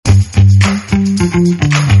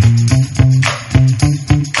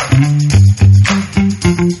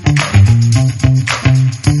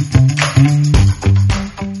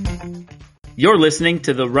You're listening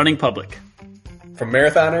to The Running Public. From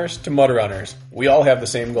marathoners to mud runners, we all have the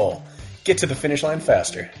same goal. Get to the finish line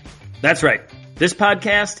faster. That's right. This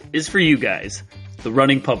podcast is for you guys, The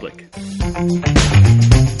Running Public.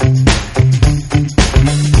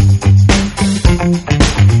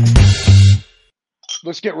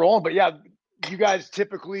 Let's get rolling. But yeah, you guys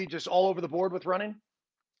typically just all over the board with running?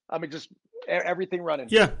 I mean, just everything running.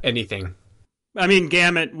 Yeah. Anything. I mean,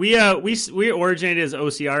 gamut. We originated as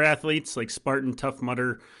OCR athletes, like Spartan Tough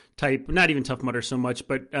Mudder type, not even Tough Mudder so much,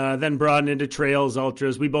 but then broadened into trails,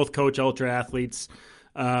 ultras. We both coach ultra athletes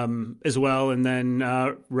as well, and then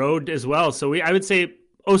road as well. So I would say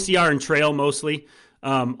OCR and trail mostly.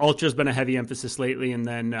 Ultra's been a heavy emphasis lately, and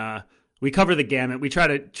then we cover the gamut. We try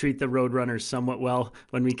to treat the road runners somewhat well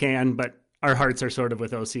when we can, but our hearts are sort of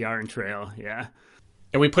with OCR and trail, yeah.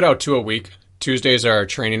 And we put out 2 a week. Tuesdays are our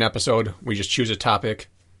training episode. We just choose a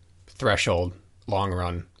topic, threshold, long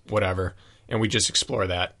run, whatever, and we just explore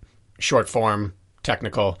that. Short form,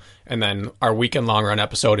 technical, and then our weekend long run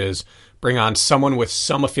episode is bring on someone with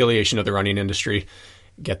some affiliation of the running industry,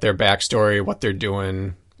 get their backstory, what they're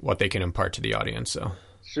doing, what they can impart to the audience. So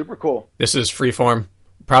super cool. This is freeform.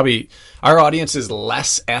 Probably our audience is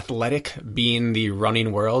less athletic being the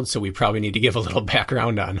running world, so we probably need to give a little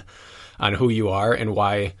background on who you are and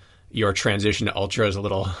why your transition to ultra is a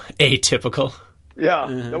little atypical.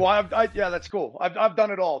 Yeah. Well, yeah, that's cool. I've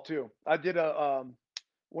done it all too. I did an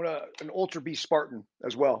Ultra B Spartan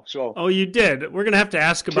as well. So. Oh, you did. We're gonna have to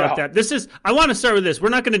ask about that. I want to start with this. We're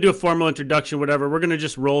not going to do a formal introduction, whatever. We're going to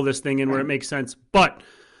just roll this thing in where it makes sense. But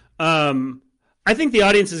I think the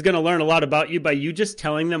audience is going to learn a lot about you by you just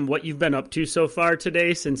telling them what you've been up to so far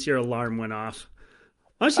today since your alarm went off.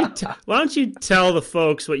 Why don't you tell the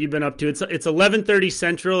folks what you've been up to? It's 11:30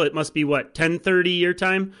 Central. It must be, 10:30 your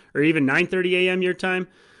time or even 9:30 a.m. your time?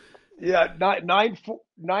 Yeah,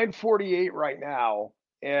 9:48 right now.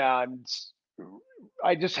 And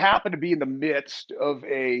I just happen to be in the midst of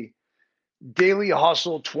a daily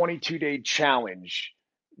hustle 22-day challenge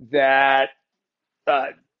that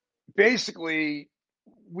basically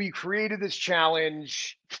we created this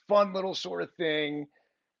challenge, fun little sort of thing.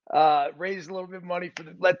 Raise a little bit of money for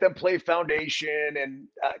the Let Them Play Foundation and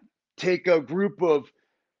take a group of,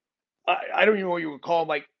 I don't even know what you would call them,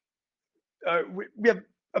 like we have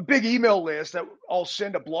a big email list that I'll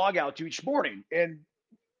send a blog out to each morning. And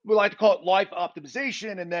we like to call it life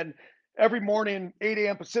optimization. And then every morning, 8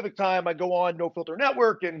 a.m. Pacific time, I go on No Filter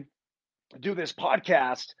Network and do this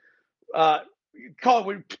podcast. Call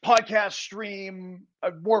it podcast stream,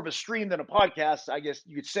 more of a stream than a podcast, I guess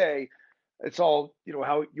you could say. It's all,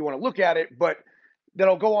 how you want to look at it. But then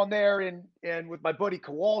I'll go on there and with my buddy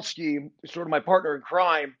Kowalski, sort of my partner in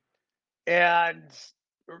crime, and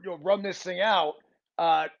run this thing out.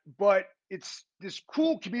 But it's this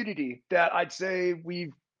cool community that I'd say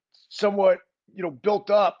we've somewhat, built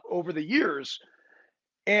up over the years.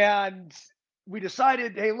 And we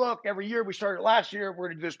decided, hey, look, every year, we started last year, we're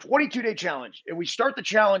going to do this 22-day challenge. And we start the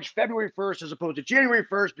challenge February 1st as opposed to January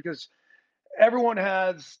 1st because everyone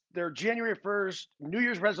has their January 1st New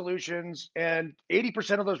Year's resolutions, and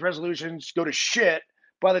 80% of those resolutions go to shit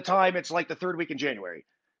by the time it's like the third week in January.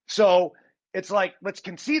 So it's like, let's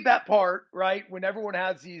concede that part, right? When everyone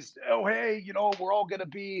has these, oh, hey, we're all going to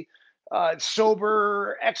be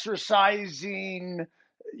sober, exercising,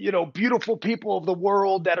 beautiful people of the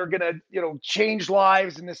world that are going to, change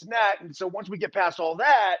lives and this and that. And so once we get past all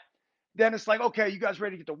that, then it's like, okay, you guys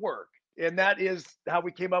ready to get to work? And that is how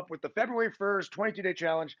we came up with the February 1st 22-day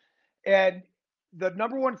challenge. And the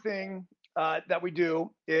number one thing that we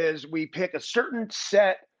do is we pick a certain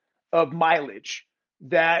set of mileage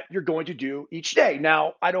that you're going to do each day.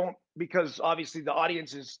 Now, because obviously the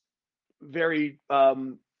audience is very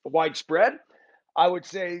widespread, I would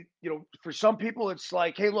say, for some people, it's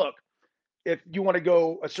like, hey, look, if you want to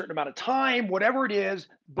go a certain amount of time, whatever it is,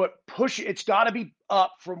 but it's got to be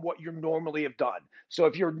up from what you normally have done. So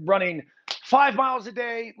if you're running 5 miles a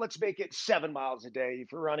day, let's make it 7 miles a day.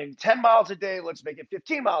 If you're running 10 miles a day, let's make it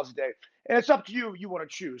 15 miles a day. And it's up to you. You want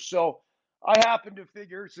to choose. So I happen to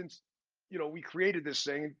figure, since, we created this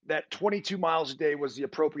thing, that 22 miles a day was the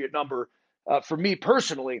appropriate number for me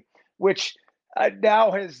personally, which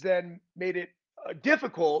now has then made it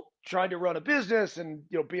difficult trying to run a business and,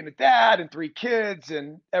 being a dad and 3 kids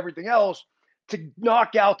and everything else to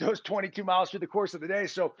knock out those 22 miles through the course of the day.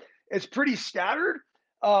 So it's pretty scattered.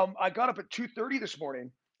 I got up at 2:30 this morning.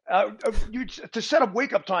 To set up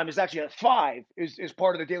wake up time is actually at 5 is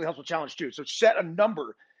part of the Daily Hustle Challenge too. So set a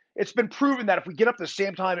number. It's been proven that if we get up at the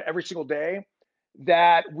same time every single day,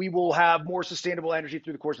 that we will have more sustainable energy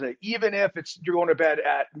through the course of the day. Even if you're going to bed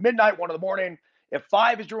at midnight, 1 in the morning, If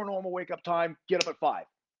 5 is your normal wake up time, get up at 5.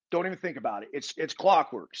 Don't even think about it. It's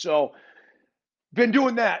clockwork. So been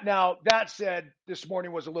doing that. Now, that said, this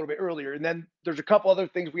morning was a little bit earlier. And then there's a couple other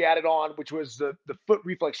things we added on, which was the foot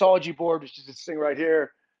reflexology board, which is this thing right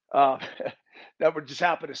here, that would just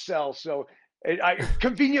happen to sell. So I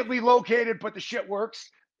conveniently located, but the shit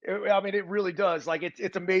works. It really does. Like,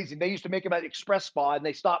 it's amazing. They used to make them at Express Spa, and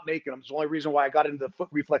they stopped making them. It's the only reason why I got into the foot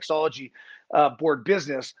reflexology board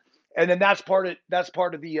business. And then that's part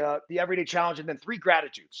of the everyday challenge, and then 3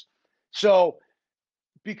 gratitudes. So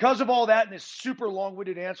because of all that and this super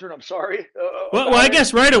long-winded answer, and I'm sorry. Well, I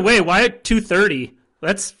guess right away. Why at 2:30?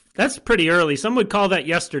 That's pretty early. Some would call that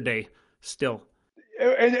yesterday. Still,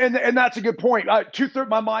 and that's a good point. 2:30,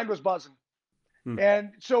 my mind was buzzing,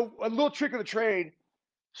 and so a little trick of the trade.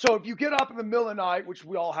 So if you get up in the middle of the night, which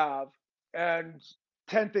we all have, and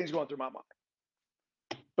 10 things going through my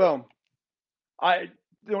mind, boom. I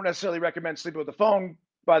don't necessarily recommend sleeping with the phone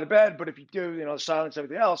by the bed, but if you do, silence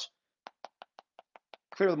everything else.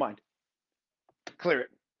 Clear the mind. Clear it.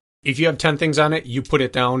 If you have 10 things on it, you put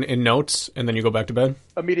it down in notes and then you go back to bed?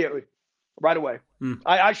 Immediately. Right away.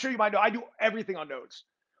 I show you my notes. I do everything on notes.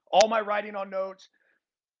 All my writing on notes.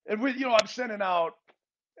 And I'm sending out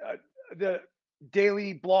the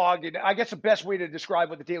daily blog. And I guess the best way to describe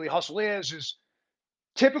what the daily hustle is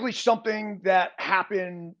typically something that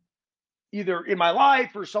happened either in my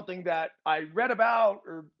life or something that I read about,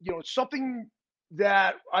 or, something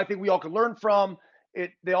that I think we all can learn from.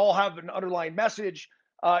 They all have an underlying message.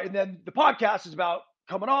 And then the podcast is about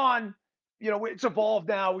coming on. It's evolved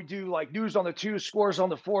now. We do like news on the 2, scores on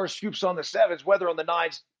the 4, scoops on the 7s, weather on the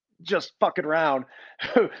 9s, just fucking around.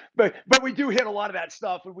 but we do hit a lot of that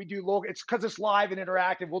stuff. And we do it's because it's live and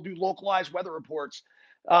interactive. We'll do localized weather reports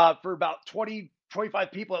for about 20,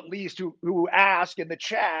 25 people at least who ask in the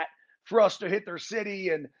chat for us to hit their city.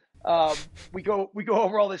 And we go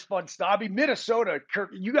over all this fun stuff. Minnesota,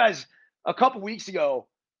 Kirk, you guys – a couple weeks ago,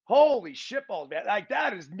 holy shitballs, man. Like,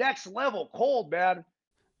 that is next level cold, man.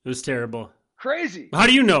 It was terrible. Crazy. How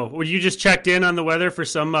do you know? Would you just checked in on the weather for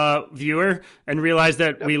some viewer and realized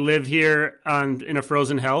that we live here in a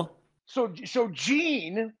frozen hell? So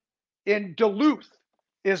Gene in Duluth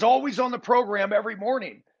is always on the program every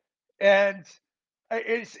morning. And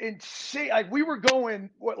it's insane. Like, we were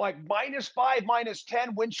going, -5,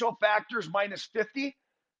 -10, wind chill factors, -50.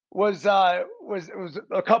 Was a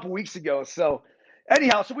couple weeks ago. So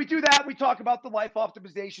anyhow, so we do that. We talk about the life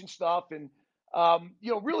optimization stuff, and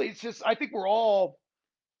really, it's just, I think we're all.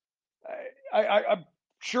 I'm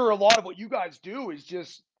sure a lot of what you guys do is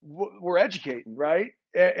just we're educating, right?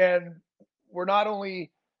 And we're not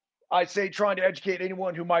only, I'd say, trying to educate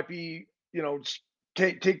anyone who might be,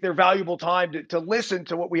 take their valuable time to listen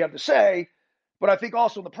to what we have to say, but I think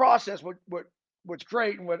also in the process, what's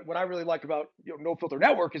great and what I really like about No Filter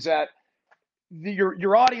Network is that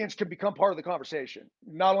your audience can become part of the conversation,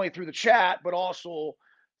 not only through the chat, but also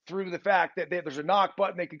through the fact that there's a knock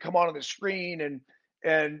button. They can come on the screen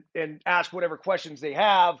and ask whatever questions they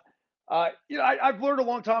have. I've learned a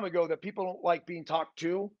long time ago that people don't like being talked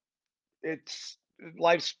to.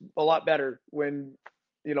 Life's a lot better when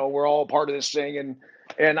we're all part of this thing,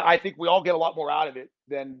 and I think we all get a lot more out of it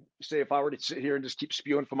than, say, if I were to sit here and just keep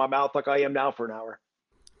spewing from my mouth like I am now for an hour.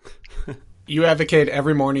 You advocate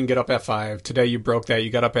every morning, get up at 5. Today you broke that. You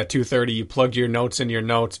got up at 2:30. You plugged your notes into your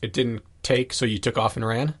notes. It didn't take, so you took off and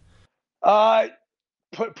ran?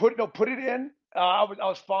 Put it in. I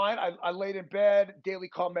was fine. I laid in bed, daily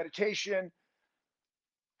calm meditation.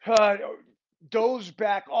 Doze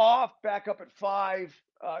back up at 5,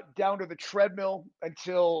 down to the treadmill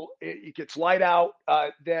until it gets light out.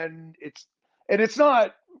 Then it's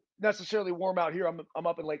not necessarily warm out here. I'm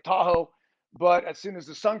up in Lake Tahoe, but as soon as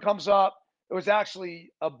the sun comes up, it was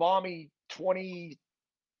actually a balmy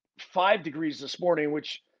 25 degrees this morning,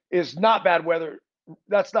 which is not bad weather.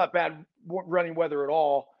 That's not bad running weather at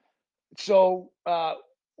all. So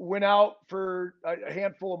went out for a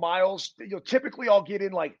handful of miles. Typically I'll get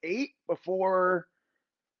in like 8 before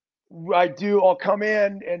I'll come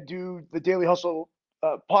in and do the Daily Hustle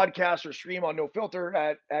podcast or stream on No Filter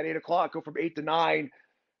at 8 o'clock, go from 8 to 9.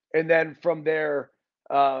 And then from there,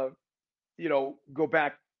 go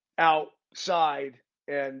back outside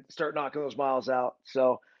and start knocking those miles out.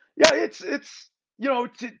 So yeah, it's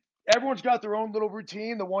everyone's got their own little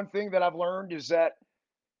routine. The one thing that I've learned is that,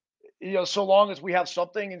 so long as we have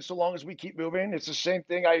something and so long as we keep moving, it's the same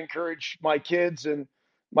thing I encourage my kids and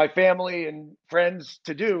my family and friends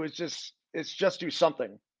to do. It's just do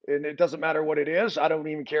something. And it doesn't matter what it is. I don't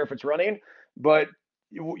even care if it's running, but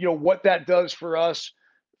what that does for us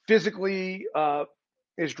physically,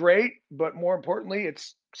 is great, but more importantly,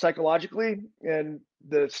 it's psychologically and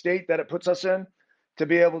the state that it puts us in to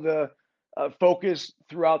be able to focus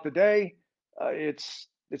throughout the day. It's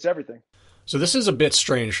everything. So this is a bit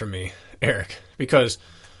strange for me, Eric, because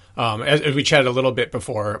as we chatted a little bit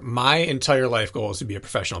before, my entire life goal is to be a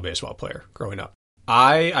professional baseball player growing up.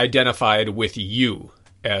 I identified with you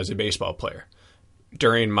as a baseball player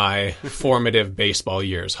during my formative baseball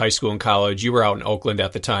years, high school and college. You were out in Oakland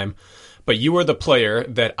at the time, but you were the player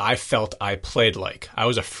that I felt I played like. I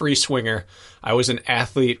was a free swinger. I was an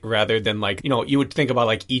athlete rather than like, you would think about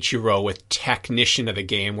like Ichiro with technician of the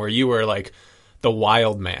game, where you were like the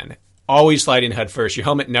wild man, always sliding head first. Your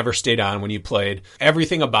helmet never stayed on when you played.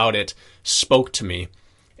 Everything about it spoke to me.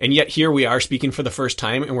 And yet here we are speaking for the first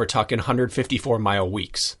time, and we're talking 154-mile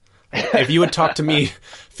weeks. If you had talked to me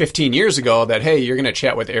 15 years ago that, hey, you're going to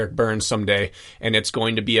chat with Eric Byrnes someday, and it's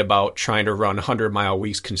going to be about trying to run 100-mile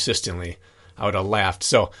weeks consistently, I would have laughed.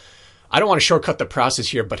 So I don't want to shortcut the process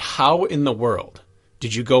here, but how in the world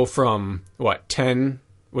did you go from, 10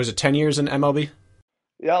 years in MLB?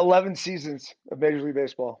 Yeah, 11 seasons of Major League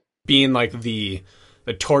Baseball. Being like the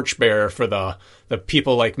torchbearer for the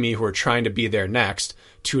people like me who are trying to be there next,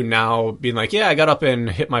 to now being like, yeah, I got up and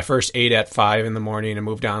hit my first 8 at 5 in the morning and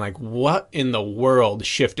moved on. Like, what in the world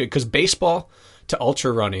shifted? Because baseball to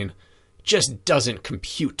ultra running just doesn't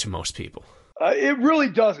compute to most people. It really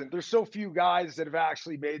doesn't. There's so few guys that have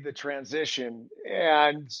actually made the transition.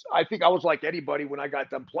 And I think I was like anybody when I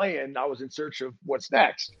got done playing. I was in search of what's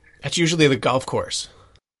next. That's usually the golf course.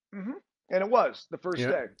 Mm-hmm. And it was the first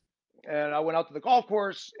day. And I went out to the golf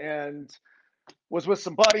course and was with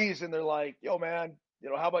some buddies, and they're like, yo, man,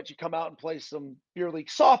 how about you come out and play some beer league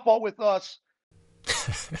softball with us?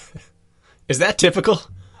 Is that typical?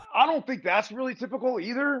 I don't think that's really typical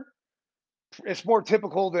either. It's more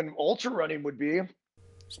typical than ultra running would be.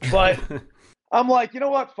 But I'm like, you know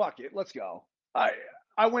what? Fuck it. Let's go.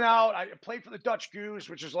 I went out. I played for the Dutch Goose,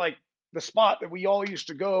 which is like the spot that we all used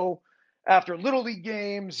to go after Little League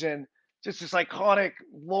games, and just this iconic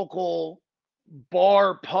local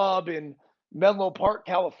bar pub in Menlo Park,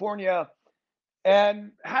 California,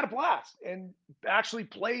 and had a blast and actually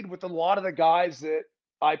played with a lot of the guys that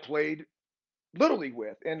I played Little League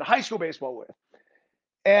with and high school baseball with.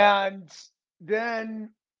 And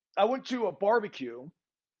then I went to a barbecue,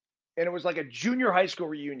 and it was like a junior high school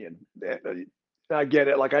reunion. I get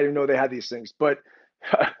it. Like, I didn't know they had these things, but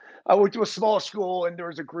I went to a small school, and there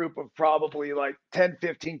was a group of probably like 10,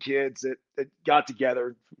 15 kids that got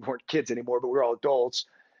together. We weren't kids anymore, but we were all adults.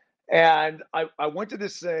 And I went to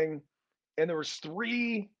this thing, and there was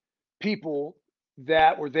 3 people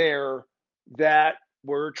that were there that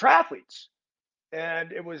were triathletes.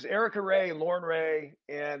 And it was Erica Ray, Lauren Ray,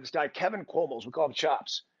 and this guy, Kevin Cuomo's, we call him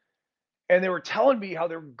Chops. And they were telling me how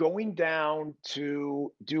they're going down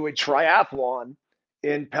to do a triathlon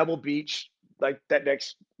in Pebble Beach, like that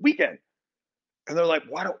next weekend. And they're like,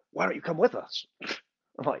 why don't you come with us?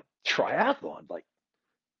 I'm like, triathlon? Like,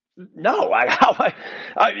 no,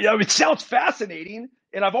 it sounds fascinating.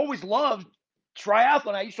 And I've always loved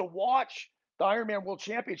triathlon. I used to watch the Ironman World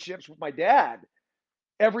Championships with my dad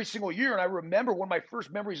every single year. And I remember one of my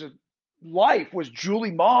first memories of life was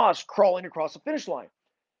Julie Moss crawling across the finish line.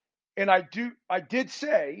 And I did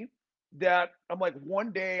say that I'm like,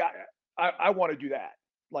 one day I want to do that.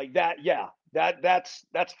 Like that. Yeah, that's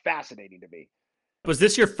fascinating to me. Was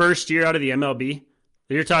this your first year out of the MLB?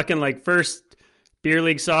 You're talking like first beer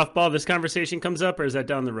league softball, this conversation comes up, or is that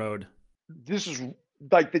down the road? This is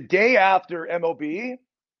like the day after MLB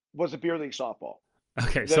was a beer league softball.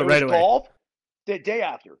 Okay, so right away. Golf, the day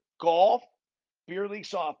after, golf, beer league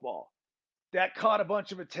softball. That caught a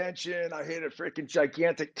bunch of attention. I hit a freaking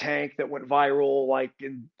gigantic tank that went viral.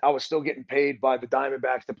 And I was still getting paid by the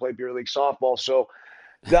Diamondbacks to play beer league softball. So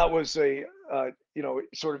that was a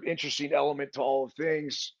sort of interesting element to all of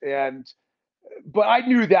things. But I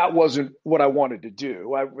knew that wasn't what I wanted to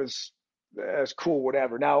do. I was as cool,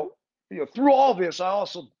 whatever. Now, through all this, I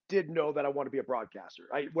also did know that I want to be a broadcaster.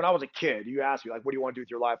 When I was a kid, you asked me, like, what do you want to do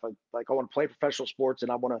with your life? I want to play professional sports,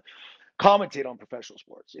 and I want to commentate on professional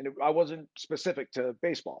sports. And I wasn't specific to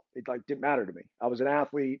baseball. It didn't matter to me. I was an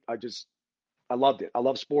athlete. I loved it. I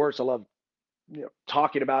love sports. I love,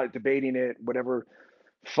 talking about it, debating it, whatever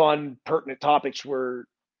fun, pertinent topics were,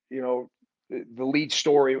 the lead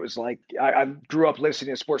story. It was like, I grew up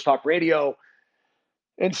listening to sports talk radio.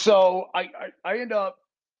 And so I end up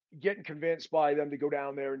getting convinced by them to go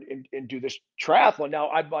down there and do this triathlon.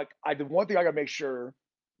 Now the one thing I got to make sure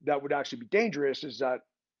that would actually be dangerous is that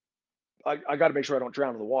I got to make sure I don't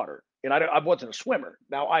drown in the water. And I wasn't a swimmer.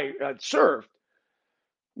 Now I surfed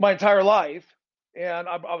my entire life, and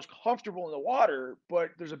I was comfortable in the water, but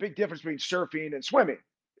there's a big difference between surfing and swimming,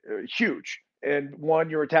 huge. And one,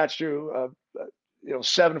 you're attached to a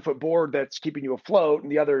 7-foot board that's keeping you afloat,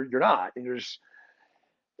 and the other you're not, and you're just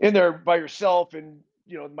in there by yourself. And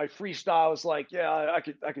my freestyle is like, yeah,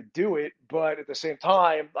 I could do it, but at the same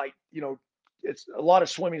time, like, it's a lot of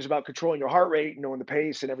swimming is about controlling your heart rate and knowing the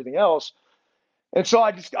pace and everything else. And so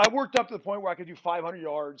I worked up to the point where I could do 500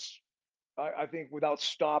 yards, I think, without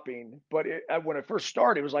stopping. But when I first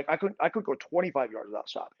started, it was like I could go 25 yards without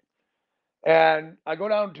stopping. And I go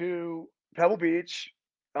down to Pebble Beach.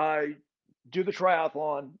 I do the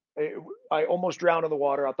triathlon. I almost drowned in the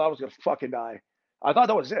water. I thought I was gonna fucking die. I thought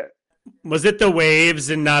that was it. Was it the waves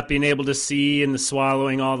and not being able to see and the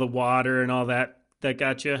swallowing all the water and all that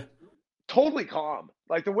got you? Totally calm.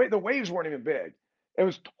 Like the waves weren't even big. It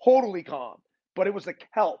was totally calm. But it was the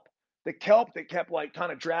kelp that kept like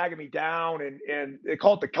kind of dragging me down, and they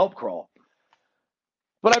call it the kelp crawl.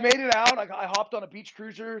 But I made it out. I hopped on a beach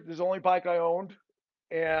cruiser. This is the only bike I owned,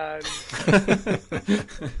 and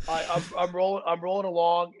I'm rolling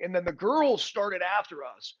along. And then the girls started after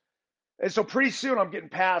us, and so pretty soon I'm getting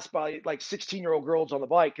passed by like 16-year-old girls on the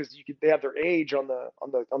bike because they have their age on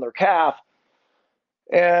their calf.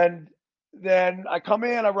 And then I come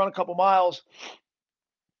in, I run a couple miles,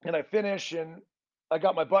 and I finish, and I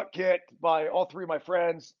got my butt kicked by all three of my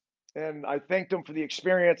friends, and I thanked them for the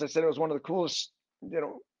experience. I said it was one of the coolest,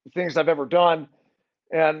 things I've ever done.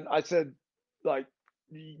 And I said, like,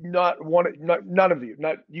 none of you,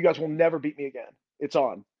 not you guys will never beat me again. It's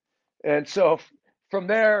on. And so from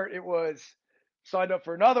there, it was signed up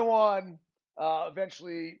for another one.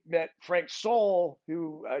 Eventually met Frank Soule,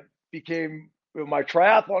 who became my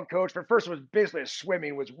triathlon coach. But first, it was basically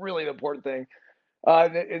swimming was really the important thing.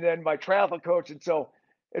 And then my triathlon coach. And so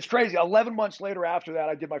it's crazy. 11 months later after that,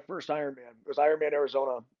 I did my first Ironman. It was Ironman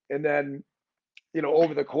Arizona. And then,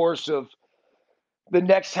 over the course of the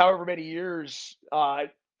next however many years,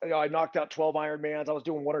 I knocked out 12 Ironmans. I was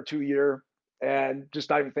doing 1 or 2 a year and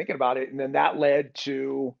just not even thinking about it. And then that led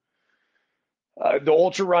to the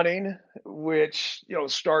ultra running, which,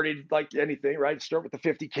 started like anything, right? Start with the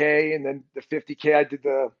 50K, and then the 50K, I did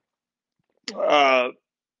the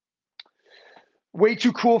way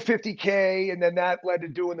too cool 50K, and then that led to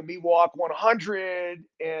doing the Miwok 100,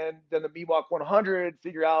 and then the Miwok 100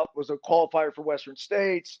 figure out was a qualifier for Western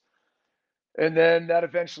States, and then that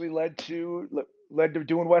eventually led to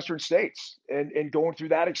doing Western States and going through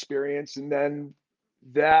that experience, and then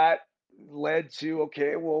that led to,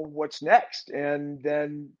 okay, well, what's next? And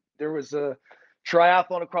then there was a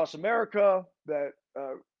triathlon across America that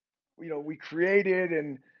we created,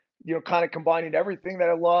 and kind of combining everything that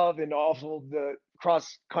I love, and also the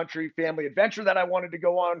cross-country family adventure that I wanted to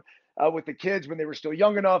go on with the kids when they were still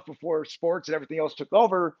young enough, before sports and everything else took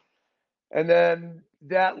over. And then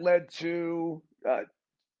that led to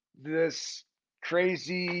this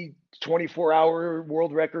crazy 24-hour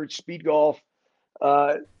world record speed golf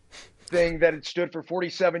thing that had stood for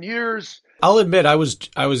 47 years. I'll admit I was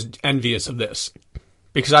envious of this,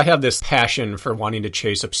 because I have this passion for wanting to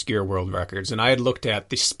chase obscure world records, and I had looked at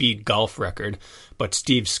the speed golf record, but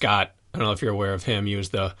Steve Scott, I don't know if you're aware of him, he was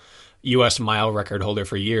the U.S. mile record holder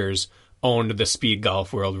for years, owned the speed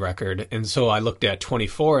golf world record, and so I looked at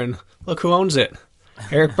 24, and look who owns it.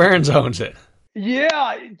 Eric Byrnes owns it.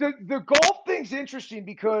 Yeah, the golf thing's interesting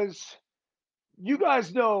because you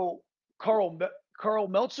guys know Carl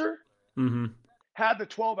Meltzer had the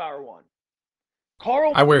 12-hour one.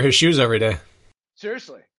 I wear his shoes every day.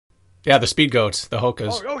 Seriously? Yeah, the Speed Goats, the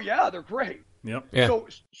Hokas. Oh yeah, they're great. Yep. Yeah.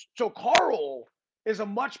 So Carl is a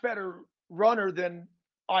much better runner than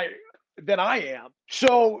I am.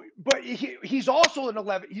 So, but he's also an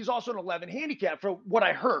 11. He's also an 11 handicap, from what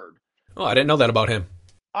I heard. Oh, I didn't know that about him.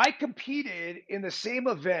 I competed in the same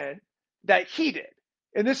event that he did.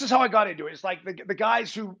 And this is how I got into it. It's like the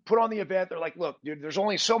guys who put on the event, they're like, look, dude, there's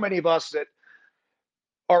only so many of us that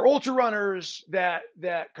are ultra runners that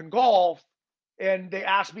can golf. And they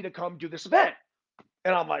asked me to come do this event.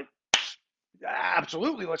 And I'm like,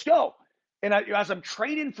 absolutely, let's go. And as I'm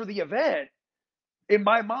training for the event, in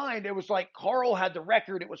my mind, it was like Carl had the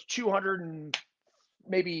record. It was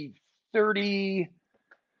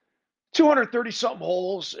 230 something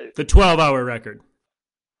holes. The 12-hour record.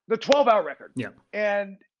 The 12-hour record. Yeah.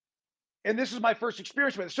 And this is my first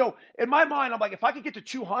experience with it. So in my mind, I'm like, if I could get to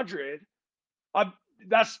 200,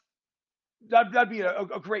 that'd be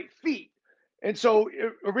a great feat. And so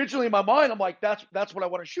originally in my mind, I'm like, that's what I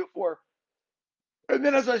want to shoot for. And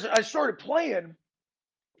then as I started playing,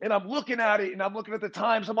 and I'm looking at it, and I'm looking at the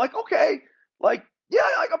times, I'm like, okay, like, yeah,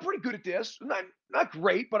 I'm pretty good at this. Not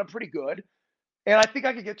great, but I'm pretty good. And I think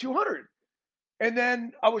I could get 200. And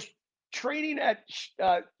then I was training at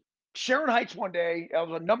Sharon Heights one day. I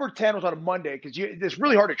was on number 10, was on a Monday because it's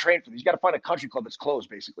really hard to train for these. You got to find a country club that's closed,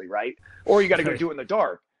 basically, right? Or you got to go Right. do it in the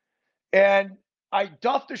dark. And I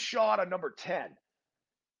duffed a shot on number 10.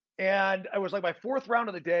 And it was like my fourth round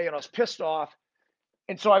of the day, and I was pissed off.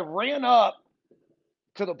 And so I ran up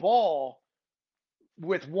to the ball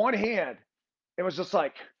with one hand. It was just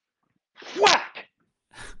like, whack!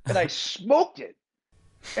 And I smoked it.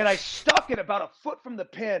 And I stuck it about a foot from the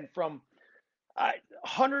pin from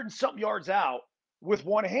 100 and something yards out with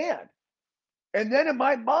one hand. And then in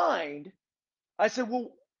my mind, I said,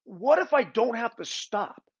 well, what if I don't have to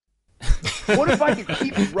stop? What if I could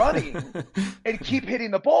keep running and keep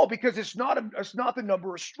hitting the ball? Because it's not the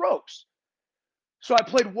number of strokes. So I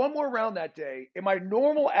played one more round that day, and my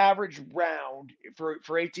normal average round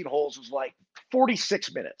for 18 holes was like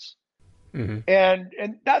 46 minutes. Mm-hmm.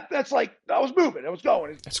 And that's like, I was moving, I was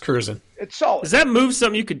going. It's cruising. It's solid. Is that move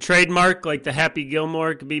something you could trademark, like the Happy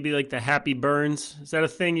Gilmore? Could maybe like the Happy Byrnes? Is that a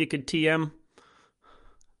thing you could TM?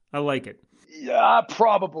 I like it. Yeah,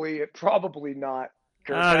 probably not.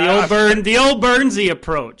 The old Burnsy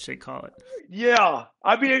approach, they call it. Yeah,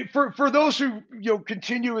 I mean, for those who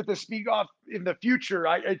continue with the speak off in the future,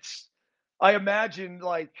 I imagine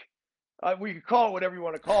like we could call it whatever you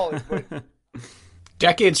want to call it, but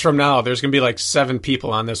Decades from now, there's going to be like 7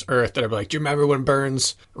 people on this earth that are like, do you remember when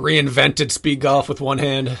Byrnes reinvented speed golf with one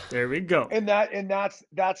hand? There we go. And that's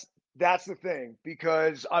the thing,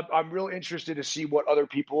 because I'm real interested to see what other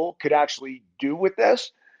people could actually do with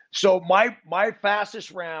this. So my fastest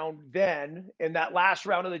round then in that last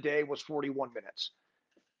round of the day was 41 minutes.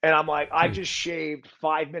 And I'm like, I just shaved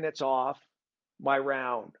 5 minutes off my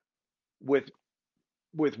round with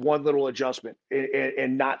one little adjustment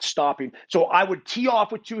and not stopping. So I would tee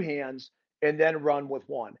off with 2 hands and then run with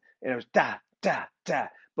one. And it was da, da, da.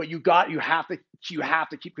 But you have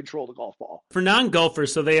to keep control of the golf ball. For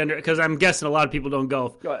non-golfers, so because I'm guessing a lot of people don't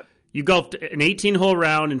golf. Go ahead. You golfed an 18-hole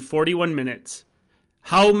round in 41 minutes.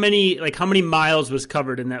 How many miles was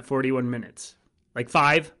covered in that 41 minutes? Like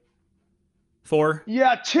 5? 4?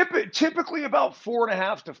 Yeah, typically about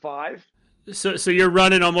 4.5 to 5. So you're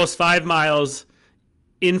running almost 5 miles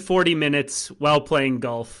in 40 minutes while playing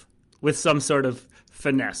golf with some sort of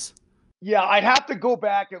finesse. Yeah, I'd have to go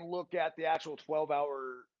back and look at the actual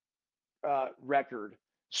 12-hour record.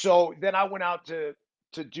 So then I went out to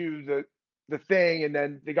do the thing, and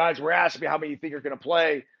then the guys were asking me how many you think you're going to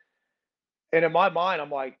play. And in my mind, I'm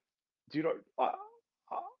like, dude,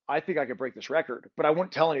 I think I could break this record, but I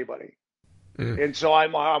wouldn't tell anybody. And so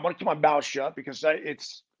I'm going to keep my mouth shut, because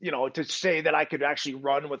it's, to say that I could actually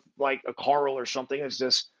run with like a Carl or something is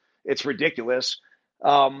just, it's ridiculous.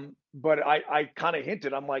 But I kind of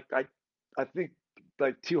hinted, I'm like, I think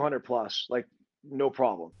like 200 plus, like no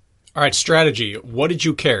problem. All right, strategy. What did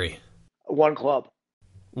you carry? One club.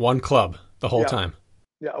 One club the whole time?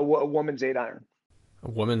 Yeah, a woman's 8-iron.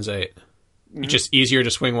 A woman's 8. Mm-hmm. Just easier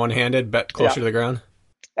to swing one-handed, bet closer to the ground?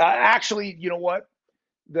 Actually, you know what?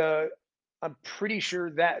 I'm pretty sure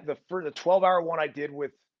that for the 12-hour one I did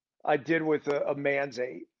with a man's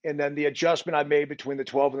 8, and then the adjustment I made between the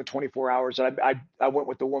 12 and the 24 hours, I went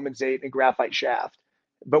with the woman's 8 and graphite shaft.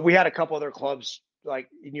 But we had a couple other clubs like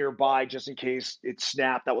nearby just in case it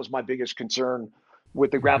snapped. That was my biggest concern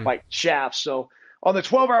with the graphite shaft. So on the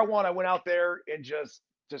 12-hour one, I went out there and just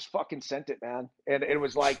fucking sent it, man. And it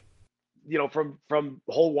was like, from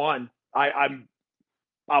hole one, I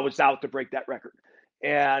was out to break that record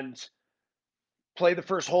and play the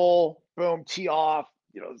first hole, boom, tee off,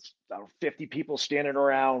 50 people standing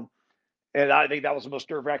around. And I think that was the most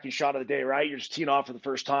nerve-wracking shot of the day, right? You're just teeing off for the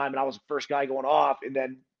first time, and I was the first guy going off. And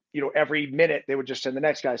then, every minute they would just send the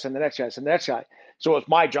next guy, send the next guy, send the next guy. So it's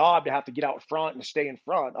my job to have to get out front and stay in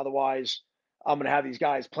front. Otherwise, I'm going to have these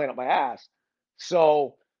guys playing up my ass.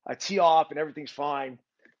 So I tee off and everything's fine.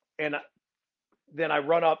 And then I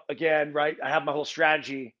run up again, right? I have my whole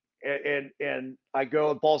strategy, and I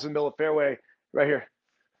go, ball's in the middle of the fairway right here.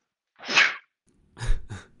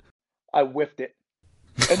 I whiffed it.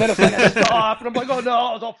 And then it's like I stop, and I'm like, oh no,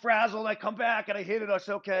 I was all frazzled. I come back and I hit it. I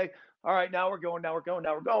said, okay, all right, now we're going.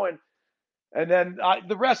 And then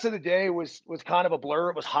the rest of the day was kind of a blur.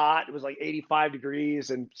 It was hot. It was like 85 degrees,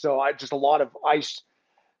 and so I just a lot of ice.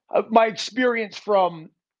 My experience from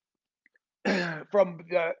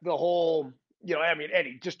the whole,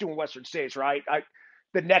 just doing Western States, right?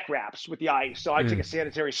 The neck wraps with the ice. So I take a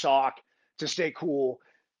sanitary sock to stay cool,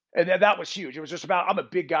 and then that was huge. It was just about, I'm a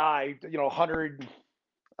big guy, 100.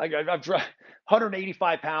 I've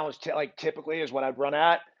 185 pounds, typically is what I'd run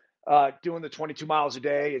at. Doing the 22 miles a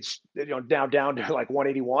day, it's down to like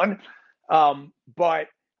 181. But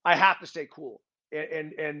I have to stay cool.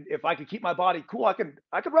 and if I could keep my body cool, I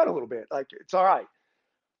could run a little bit. Like, it's all right.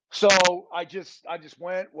 So I just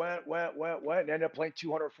went, and ended up playing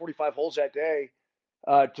 245 holes that day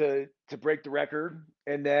to break the record.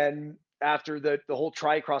 And then after the whole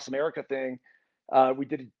Try Across America thing, we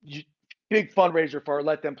did a big fundraiser for our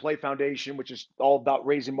Let Them Play Foundation, which is all about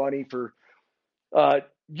raising money for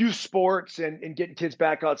youth sports and getting kids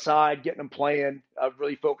back outside, getting them playing.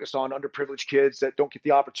 Really focused on underprivileged kids that don't get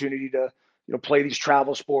the opportunity to play these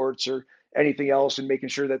travel sports or anything else, and making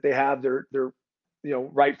sure that they have their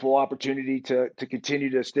rightful opportunity to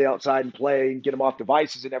continue to stay outside and play and get them off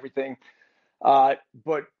devices and everything. But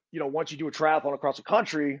once you do a triathlon across the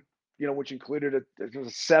country, which included a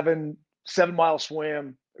 7-mile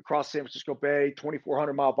swim across San Francisco Bay,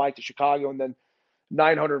 2,400-mile bike to Chicago, and then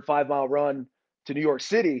 905-mile run to New York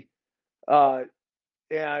City.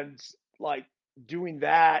 And like doing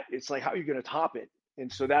that, it's like, how are you going to top it?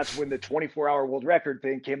 And so that's when the 24-hour world record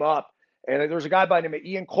thing came up. And there was a guy by the name of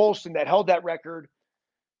Ian Colston that held that record.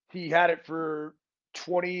 He had it for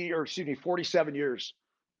 47 years.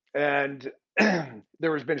 And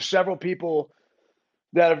there has been several people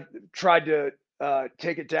that have tried to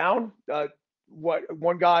take it down.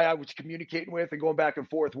 One guy I was communicating with and going back and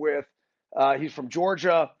forth with, he's from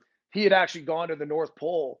Georgia. He had actually gone to the North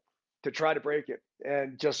Pole to try to break it,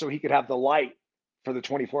 and just so he could have the light for the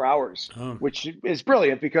 24 hours, which is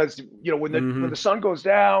brilliant because when the sun goes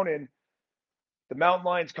down and the mountain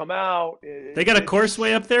lions come out, they got a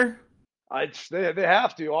courseway up there. They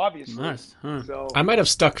have to, obviously. Nice, huh? So I might have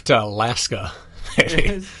stuck to Alaska.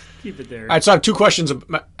 Keep it there. All right, so I have two questions.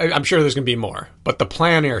 I'm sure there's going to be more, but the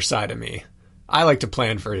planner side of me, I like to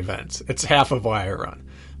plan for events. It's half of why I run.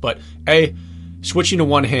 But switching to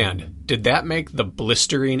one hand, did that make the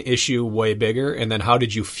blistering issue way bigger? And then how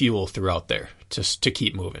did you fuel throughout there to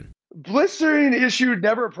keep moving? Blistering issue,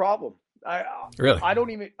 never a problem. Really? I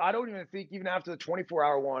don't even think even after the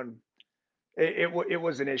 24-hour one, it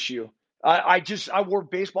was an issue. I wore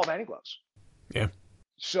baseball batting gloves. Yeah.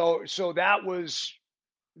 So that was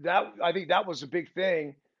that. I think that was a big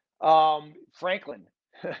thing. Franklin,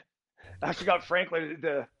 I forgot Franklin.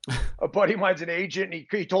 A buddy of mine's an agent, and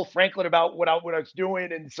he told Franklin about what I was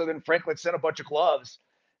doing, and so then Franklin sent a bunch of gloves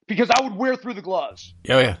because I would wear through the gloves.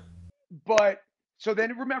 Oh yeah. But so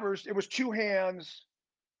then remember, it was two hands,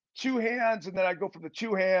 and then I'd go from the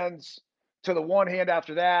two hands to the one hand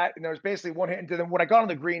after that, and there was basically one hand. And then when I got on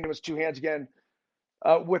the green, it was two hands again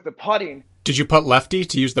with the putting. Did you putt lefty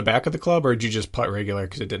to use the back of the club, or did you just putt regular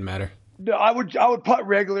because it didn't matter? No, I would putt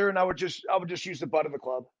regular, and I would just use the butt of the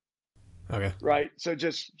club. Okay. Right. So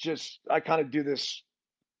just I kind of do this.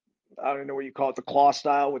 I don't know what you call it, the claw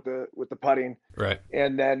style with the putting. Right.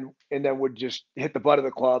 And then would just hit the butt of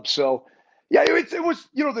the club. So yeah, it was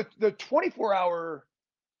the 24-hour.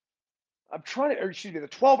 The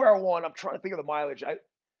 12-hour one. I'm trying to think of the mileage.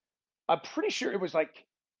 I'm pretty sure it was like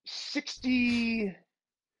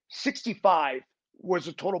 65 was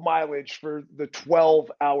the total mileage for the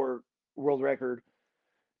 12-hour world record.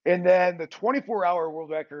 And then the 24-hour world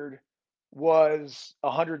record was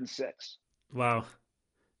 106. Wow.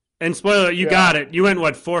 And spoiler, you got it. You went,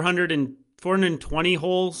 what, 420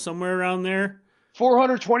 holes, somewhere around there?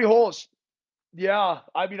 420 holes. Yeah.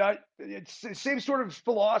 I mean, it's the same sort of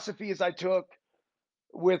philosophy as I took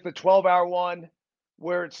with the 12-hour one,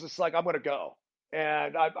 where it's just like, I'm going to go.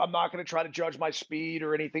 And I'm not going to try to judge my speed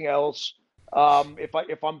or anything else.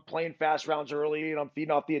 If I'm playing fast rounds early and I'm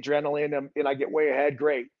feeding off the adrenaline and I get way ahead,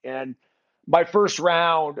 great. And my first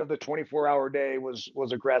round of the 24-hour day was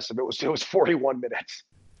aggressive. It was 41 minutes.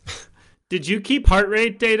 Did you keep heart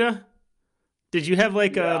rate data? Did you have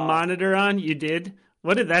a monitor on? You did?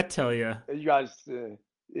 What did that tell you? You guys, you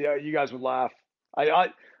guys would laugh.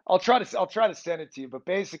 I'll try to send it to you, but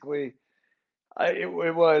basically,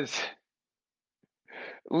 it was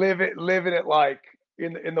living it like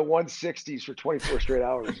in the 160s for 24 straight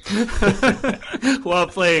hours while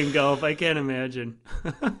playing golf. I can't imagine.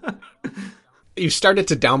 You started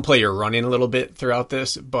to downplay your running a little bit throughout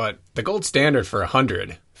this, but the gold standard for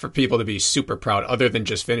 100 for people to be super proud, other than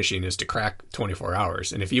just finishing, is to crack 24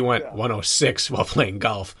 hours. And if you went 106 while playing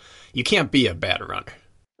golf, you can't be a bad runner.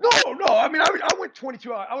 No. I mean, I went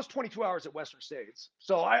 22 hours. I was 22 hours at Western States.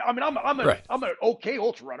 So I'm an okay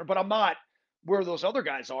ultra runner, but I'm not where those other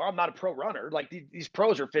guys are. I'm not a pro runner. Like these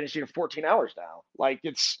pros are finishing in 14 hours now. Like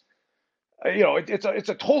it's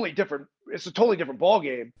a totally different ball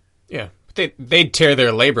game. Yeah. They'd tear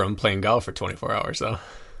their labrum playing golf for 24 hours, though.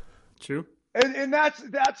 True. And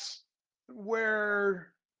that's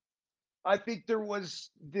where I think there was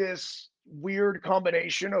this weird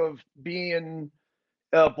combination of being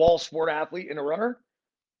a ball sport athlete and a runner.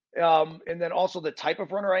 And then also the type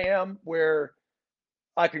of runner I am, where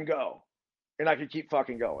I can go and I can keep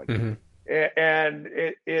fucking going. Mm-hmm. And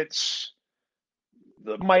it's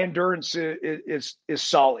my endurance is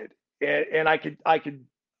solid, and I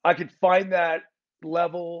could find that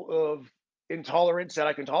level of intolerance that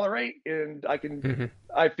I can tolerate, and Mm-hmm.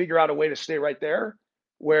 I figure out a way to stay right there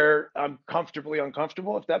where I'm comfortably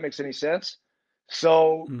uncomfortable, if that makes any sense.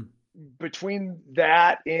 So Mm. between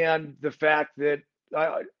that and the fact that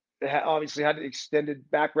I obviously had an extended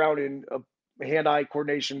background in a hand-eye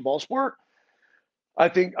coordination ball sport, I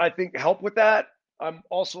think help with that. I'm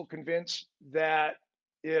also convinced that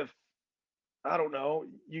if, I don't know,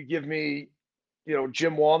 you give me,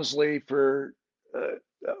 Jim Walmsley for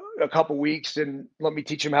a couple weeks and let me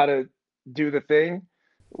teach him how to do the thing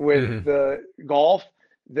with Mm-hmm. the golf,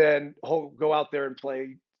 then he'll go out there and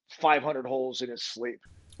play 500 holes in his sleep.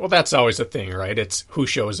 Well, that's always the thing, right? It's who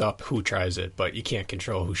shows up, who tries it, but you can't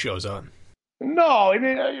control who shows up. No, I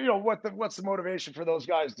mean, what's the motivation for those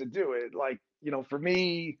guys to do it? Like, for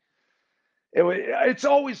me, it's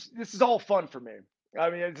always, this is all fun for me. I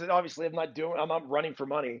mean, obviously I'm not running for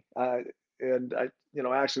money, and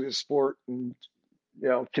actually the sport, and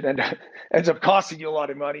can ends up costing you a lot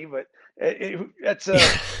of money, but it's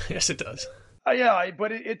Yes, it does. yeah,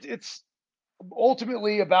 but it's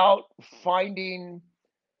ultimately about finding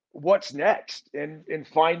what's next, and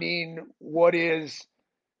finding what's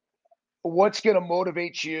going to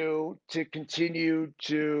motivate you to continue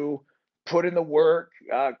to put in the work,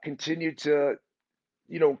 continue to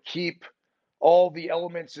keep all the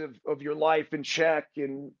elements of your life in check,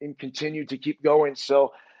 and continue to keep going.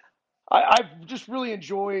 So I've just really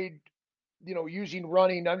enjoyed, using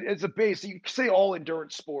running as a base. You could say all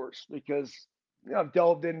endurance sports, because I've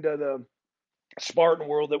delved into the Spartan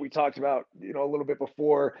world that we talked about, a little bit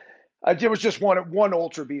before. It was just one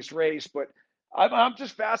ultra beast race, but I'm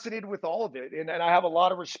just fascinated with all of it, and I have a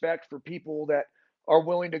lot of respect for people that are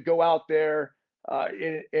willing to go out there,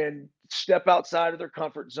 and step outside of their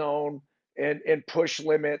comfort zone, and push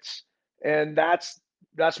limits, and that's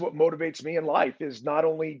what motivates me in life, is not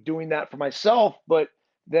only doing that for myself, but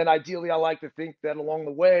then ideally I like to think that along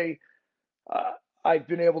the way, uh, I've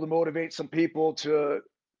been able to motivate some people to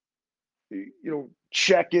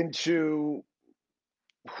check into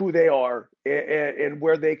who they are, and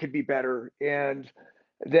where they could be better, and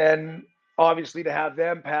then obviously to have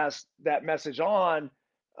them pass that message on.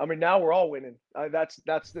 I mean, now we're all winning. That's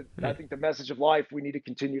the I Hmm. think the message of life we need to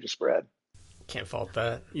continue to spread. Can't fault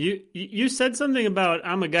that. You said something about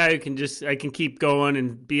I'm a guy who I can keep going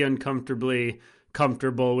and be uncomfortably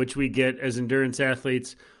comfortable, which we get as endurance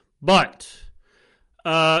athletes, but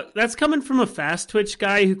that's coming from a fast twitch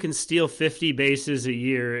guy who can steal 50 bases a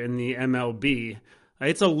year in the MLB.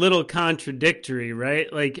 It's a little contradictory,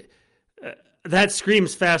 right? Like, that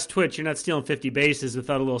screams fast twitch. You're not stealing 50 bases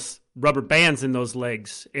without a little rubber bands in those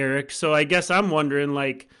legs, Eric. So I guess I'm wondering,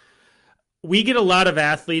 like, we get a lot of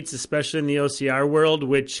athletes, especially in the OCR world,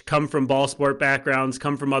 which come from ball sport backgrounds,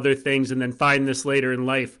 come from other things, and then find this later in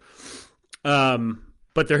life.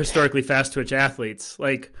 But they're historically fast twitch athletes.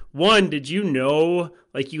 Like, one, did you know,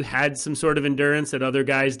 like, you had some sort of endurance that other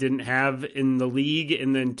guys didn't have in the league?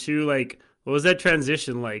 And then two, like, what was that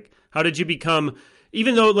transition like? How did you become,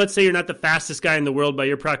 even though, let's say, you're not the fastest guy in the world by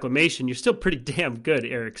your proclamation, you're still pretty damn good,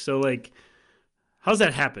 Eric. So, like, how's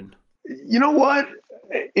that happen? You know what?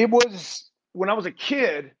 It was when I was a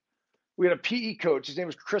kid. We had a PE coach. His name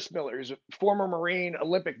was Chris Miller. He's a former Marine,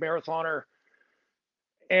 Olympic marathoner,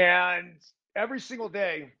 and every single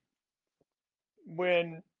day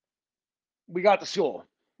when we got to school,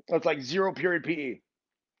 it's like zero period PE,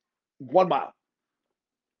 1 mile.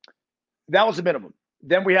 That was the minimum.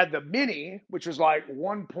 Then we had the mini, which was like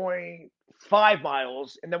 1.5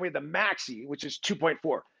 miles, and then we had the maxi, which is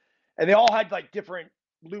 2.4. And they all had like different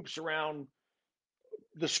loops around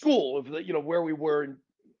the school of where we were. And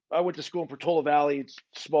I went to school in Portola Valley, it's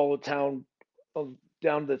a small town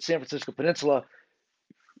down the San Francisco Peninsula.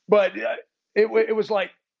 But it was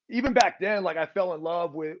like, even back then, like, I fell in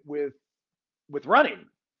love with running,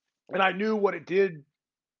 and I knew what it did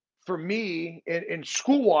for me in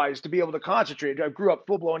school wise to be able to concentrate. I grew up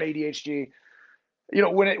full blown ADHD.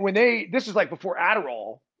 This is like before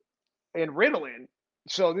Adderall and Ritalin.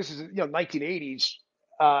 So this is 1980s,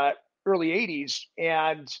 early 80s,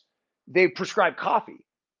 and they prescribed coffee.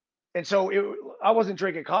 And so I wasn't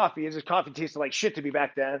drinking coffee. It just, coffee tasted like shit to me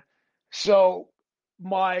back then. So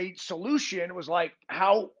my solution was like,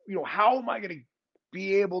 how am I going to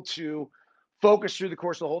be able to focus through the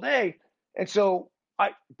course of the whole day? And so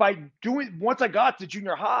once I got to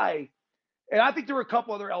junior high, and I think there were a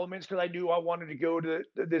couple other elements, because I knew I wanted to go to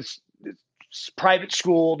this private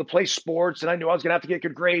school to play sports, and I knew I was going to have to get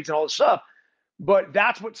good grades and all this stuff. But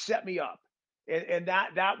that's what set me up, and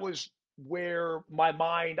that was where my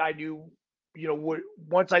mind, I knew,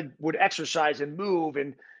 once I would exercise and move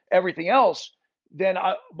and everything else, then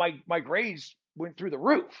my grades went through the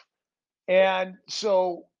roof. And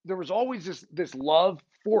so there was always this love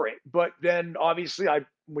for it. But then obviously I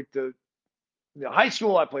went to high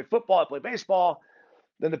school, I played football, I played baseball.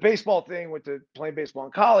 Then the baseball thing, went to playing baseball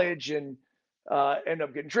in college, and ended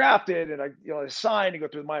up getting drafted, and I signed and go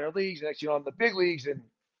through the minor leagues. And next, I'm in the big leagues, and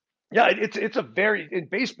yeah, it's a very, in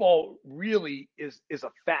baseball really is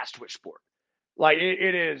a fast twitch sport. Like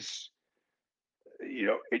it is,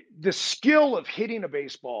 the skill of hitting a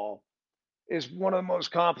baseball is one of the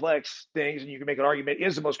most complex things, and you can make an argument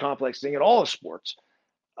is the most complex thing in all of sports.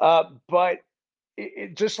 But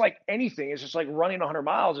it just like anything, it's just like running 100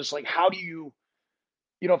 miles. It's like, how do you,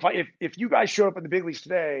 if you guys showed up in the big leagues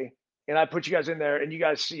today and I put you guys in there and you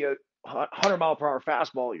guys see a 100-mile-per-hour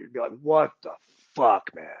fastball, you'd be like, what the fuck,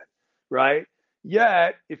 man? Right?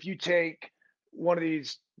 Yet, if you take one of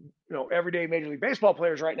these, everyday Major League Baseball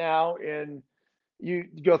players right now and you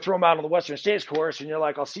go throw them out on the Western States course and you're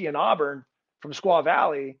like, I'll see you in Auburn from Squaw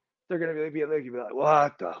Valley, they're going to be like,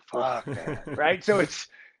 what the fuck, man? Right? So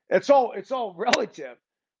it's all relative.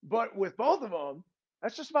 But with both of them,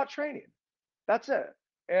 that's just about training. That's it.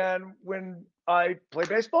 And when I play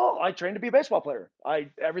baseball, I trained to be a baseball player.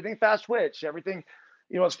 Everything fast twitch, everything,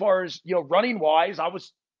 as far as, running wise,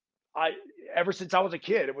 ever since I was a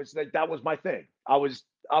kid, it was that was my thing. I was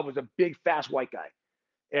a big, fast white guy,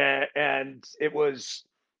 and it was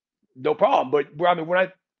no problem. But when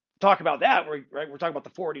I talk about that, we're talking about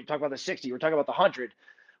the 40, we're talking about the 60, we're talking about the 100.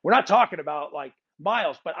 We're not talking about like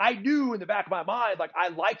miles, but I knew in the back of my mind, like I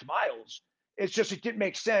liked miles. It's just, it didn't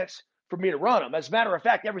make sense for me to run them. As a matter of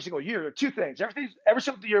fact, every single year, there are two things. Every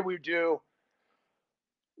single year we would do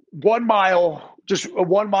 1 mile, just a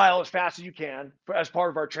 1 mile as fast as you can as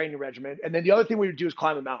part of our training regimen. And then the other thing we would do is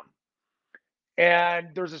climb a mountain. And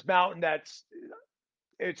there's this mountain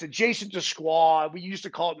it's adjacent to Squaw. We used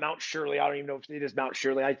to call it Mount Shirley. I don't even know if it is Mount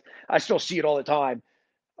Shirley. I still see it all the time.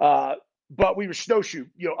 But we would snowshoe,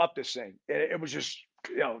 up this thing. It was just,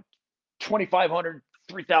 2,500,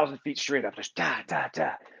 3,000 feet straight up, just da, da,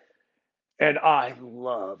 da. And I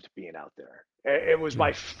loved being out there. It was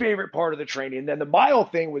my favorite part of the training. And then the mile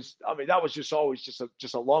thing was, that was just always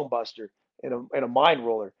just a lung buster and a mind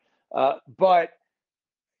roller. But,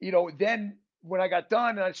 then when I got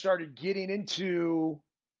done and I started getting into,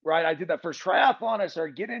 I did that first triathlon, I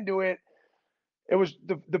started getting into it. It was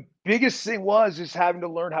the biggest thing is having to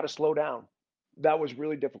learn how to slow down. That was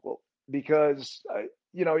really difficult because,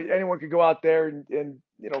 anyone could go out there and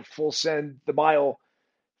full send the mile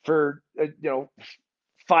for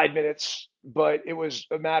 5 minutes, but it was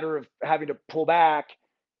a matter of having to pull back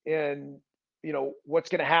and what's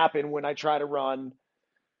going to happen when I try to run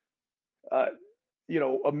a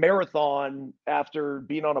marathon after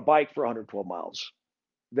being on a bike for 112 miles.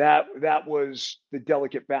 That was the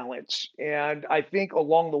delicate balance. And I think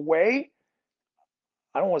along the way,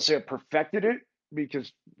 I don't want to say I perfected it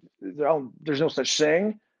because there's no such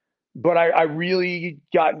thing, but I really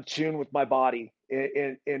got in tune with my body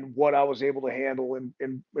in what I was able to handle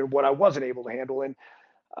and what I wasn't able to handle. And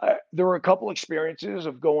there were a couple experiences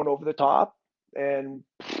of going over the top and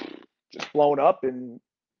just blowing up, and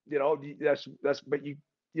that's but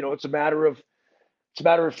it's a matter of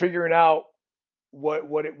figuring out what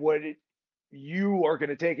you are going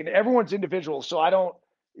to take, and everyone's individual. So I don't,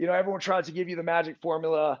 everyone tries to give you the magic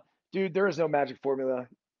formula, dude. There is no magic formula.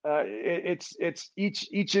 It's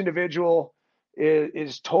each individual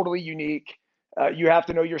is totally unique. You have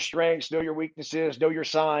to know your strengths, know your weaknesses, know your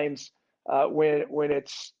signs. When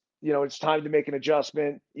it's it's time to make an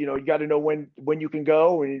adjustment. You got to know when you can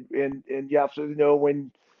go, and you have to know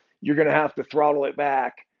when you're going to have to throttle it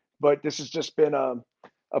back. But this has just been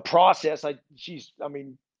a process. 10,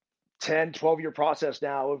 12-year process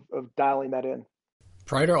now of dialing that in.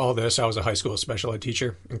 Prior to all this, I was a high school special ed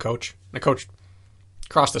teacher and coach. I coached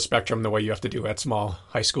across the spectrum the way you have to do at small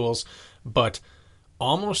high schools, but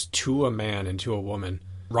almost to a man and to a woman,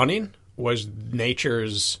 running was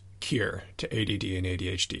nature's cure to ADD and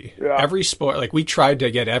ADHD. Yeah. Every sport, like we tried to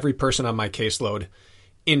get every person on my caseload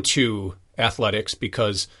into athletics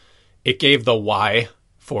because it gave the why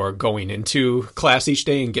for going into class each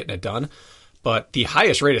day and getting it done. But the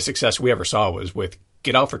highest rate of success we ever saw was with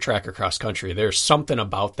get out for track or cross country. There's something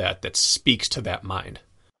about that speaks to that mind.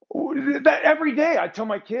 That every day I tell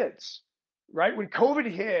my kids, right? When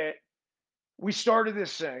COVID hit, we started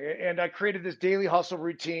this thing and I created this daily hustle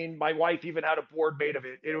routine. My wife even had a board made of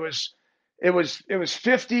it. It was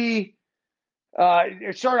 50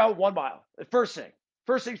 It started out with 1 mile. The first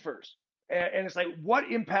things first. And it's like, what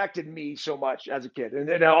impacted me so much as a kid? And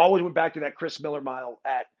then I always went back to that Chris Miller mile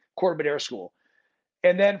at Corbin Air School.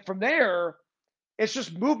 And then from there, it's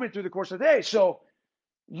just movement through the course of the day. So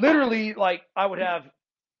literally, like, I would have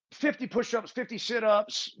 50 push-ups, 50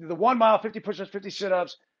 sit-ups, the 1 mile, 50 push-ups, 50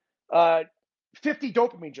 sit-ups, 50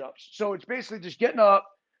 dopamine jumps. So it's basically just getting up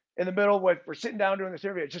in the middle when we're sitting down doing this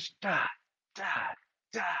interview, just da, da,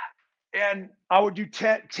 da. And I would do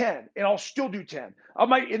 10, and I'll still do 10. I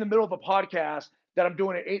might, in the middle of a podcast that I'm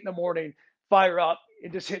doing at 8 in the morning, fire up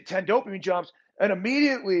and just hit 10 dopamine jumps, and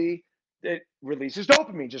immediately it releases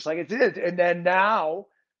dopamine just like it did. And then now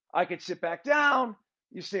I could sit back down,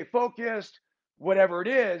 you stay focused, whatever it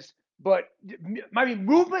is. But I mean,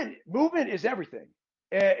 movement is everything.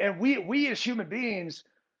 And we as human beings,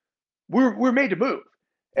 we're made to move.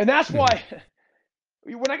 And that's why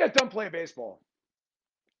when I got done playing baseball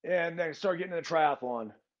and then started getting into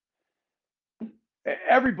triathlon,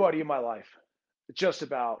 everybody in my life just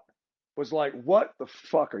about was like, what the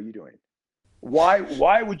fuck are you doing?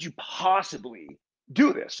 Why would you possibly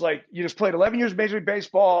do this? Like, you just played 11 years of Major League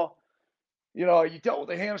Baseball. You know, you dealt with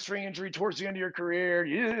a hamstring injury towards the end of your career.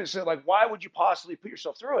 You did this. Like, why would you possibly put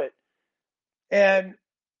yourself through it? And,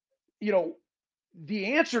 you know,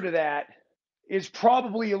 the answer to that is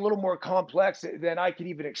probably a little more complex than I could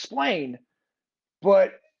even explain.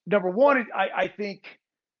 But number one, I think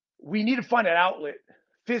we need to find an outlet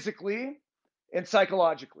physically and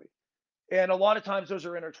psychologically. And a lot of times those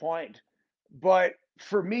are intertwined. But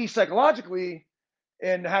for me, psychologically,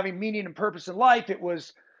 and having meaning and purpose in life, it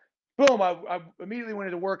was boom. I immediately went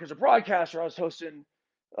into work as a broadcaster. I was hosting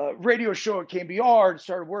a radio show at KBR and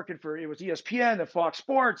started working for, it was ESPN, then Fox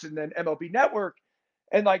Sports, and then MLB Network.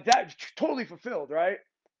 And like that, totally fulfilled, right?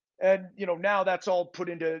 And, you know, now that's all put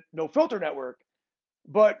into No Filter Network.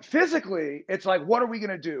 But physically, it's like, what are we going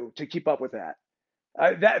to do to keep up with that?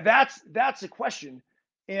 That's the question.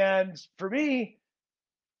 And for me,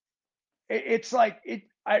 it's like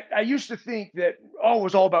I used to think that it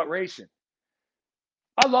was all about racing.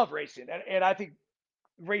 I love racing, and I think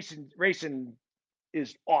racing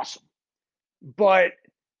is awesome. But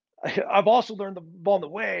I've also learned along the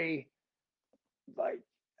way, like,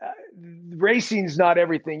 racing's not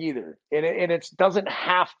everything either, and it doesn't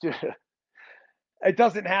have to. It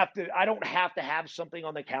doesn't have to. I don't have to have something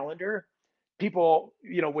on the calendar. People,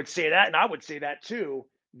 you know, would say that, and I would say that too.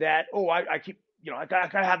 That I keep, you know, I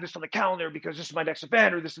gotta have this on the calendar because this is my next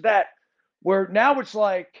event or this or that. Where now it's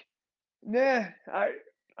like, nah,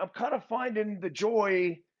 I'm kind of finding the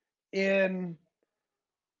joy in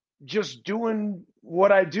just doing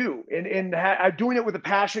what I do, and I'm doing it with a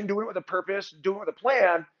passion, doing it with a purpose, doing it with a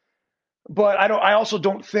plan. But I also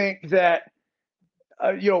don't think that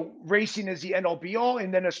you know, racing is the end all be all.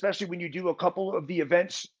 And then especially when you do a couple of the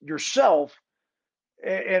events yourself,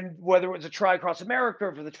 and whether it was a Tri Across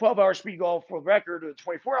America for the 12-hour speed golf world record or the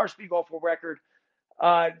 24-hour speed golf world record,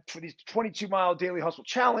 for these 22-mile daily hustle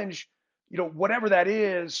challenge, you know, whatever that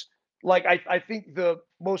is, like I think the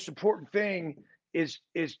most important thing is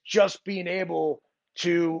just being able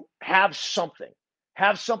to have something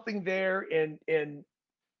there, and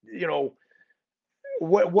you know,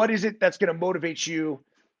 what is it that's going to motivate you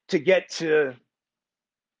to get to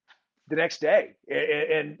the next day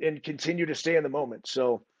and continue to stay in the moment.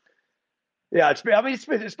 So yeah, it's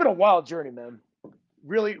been a wild journey, man.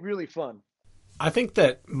 Really, really fun. I think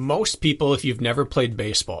that most people, if you've never played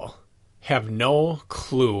baseball, have no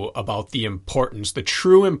clue about the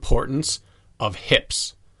true importance of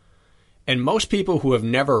hips. And most people who have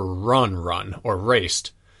never run or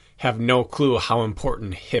raced have no clue how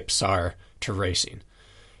important hips are to racing.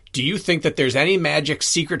 Do you think that there's any magic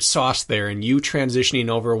secret sauce there in you transitioning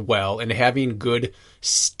over well and having good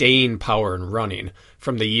staying power in running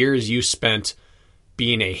from the years you spent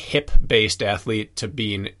being a hip-based athlete to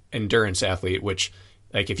being endurance athlete, which,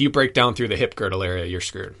 like, if you break down through the hip girdle area, you're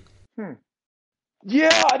screwed?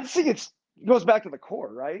 Yeah, I just think it goes back to the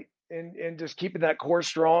core, right? And just keeping that core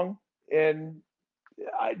strong. And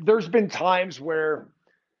there's been times where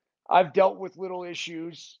I've dealt with little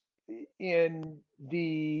issues in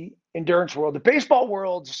the endurance world. The baseball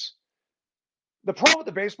world's the problem with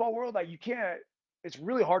the baseball world, like, it's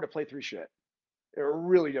really hard to play through shit. They're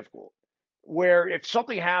really difficult. Where if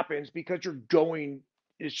something happens because you're going,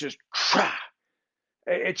 it's just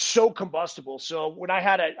it's so combustible. So when I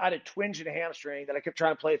had a twinge in a hamstring that I kept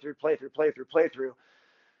trying to play through,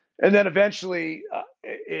 and then eventually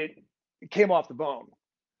it came off the bone.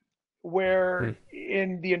 Where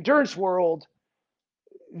in the endurance world,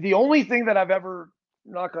 the only thing that I've ever,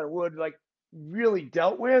 knock on wood, like really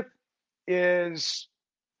dealt with is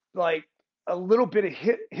like a little bit of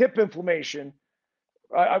hip inflammation.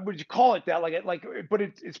 I would call it that, but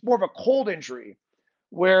it's more of a cold injury,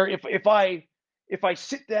 where if I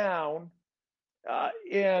sit down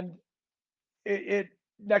and it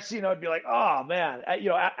next thing you know, I'd be like, oh man,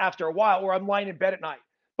 after a while, or I'm lying in bed at night.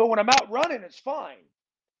 But when I'm out running, it's fine.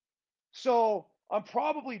 So I'm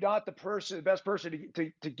probably not the best person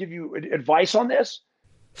to give you advice on this,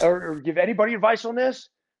 or give anybody advice on this.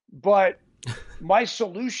 But my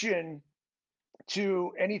solution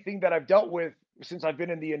to anything that I've dealt with since I've been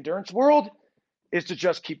in the endurance world is to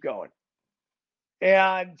just keep going.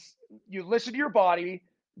 And you listen to your body,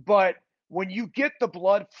 but when you get the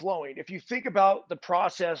blood flowing, if you think about the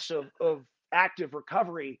process of active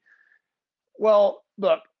recovery, well,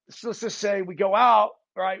 look, let's just say we go out,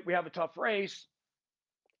 right? We have a tough race,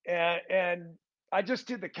 and I just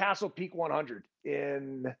did the Castle Peak 100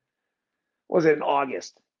 in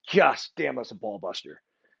August? Gosh, damn, that's a ball buster.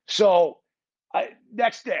 So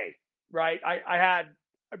next day, right? I had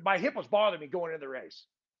my hip was bothering me going into the race,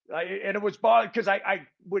 and it was bothering because I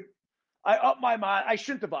upped my mile. I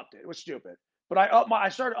shouldn't have upped it. It was stupid. But I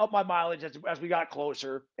started up my mileage as we got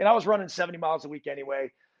closer, and I was running 70 miles a week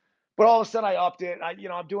anyway. But all of a sudden I upped it.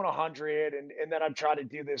 I'm doing 100, and then I'm trying to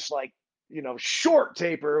do this short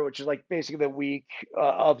taper, which is like basically the week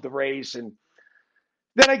of the race. And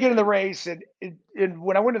then I get in the race, and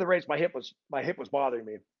when I went to the race, my hip was bothering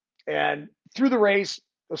me, and through the race it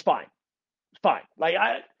was fine. It's fine. Like,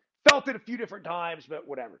 I felt it a few different times, but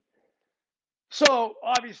whatever. So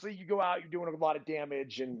obviously you go out, you're doing a lot of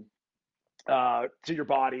damage and to your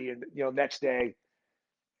body, and next day,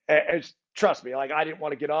 trust me, like, I didn't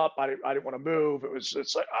want to get up, I didn't want to move.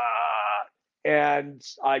 It's like, and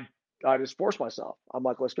I just forced myself. I'm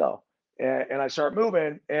like, let's go, and I start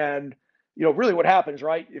moving, and really what happens,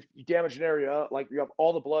 right? If you damage an area, like, you have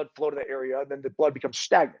all the blood flow to the area, and then the blood becomes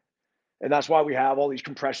stagnant, and that's why we have all these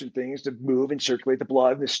compression things to move and circulate the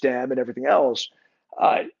blood and the stem and everything else.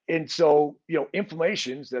 And so,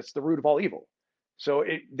 inflammations, that's the root of all evil. So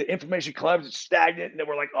the inflammation clubs, it's stagnant, and then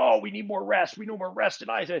we're like, oh, we need more rest. We need more rest.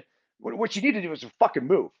 And I said, what you need to do is to fucking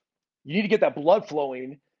move. You need to get that blood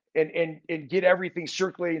flowing and get everything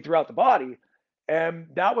circulating throughout the body. And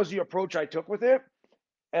that was the approach I took with it.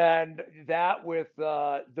 And that with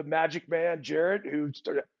the magic man, Jared, who's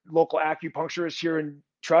a local acupuncturist here in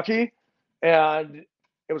Truckee, and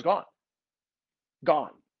it was gone.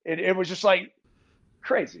 Gone. It was just like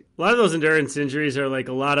crazy. A lot of those endurance injuries are like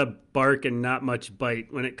a lot of bark and not much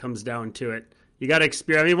bite when it comes down to it. You got to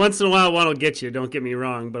experience. I mean, once in a while, one will get you. Don't get me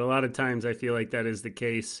wrong, but a lot of times I feel like that is the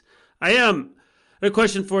case. I am. A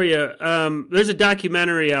question for you. There's a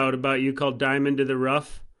documentary out about you called Diamond to the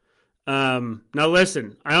Rough. Now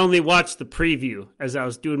listen, I only watched the preview as I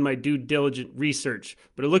was doing my due diligent research,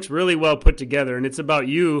 but it looks really well put together, and it's about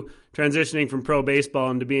you transitioning from pro baseball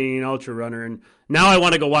into being an ultra runner. And now I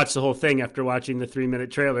want to go watch the whole thing after watching the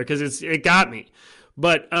 3-minute trailer, because it got me.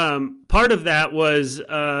 But part of that was,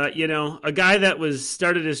 a guy that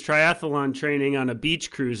started his triathlon training on a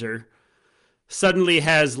beach cruiser suddenly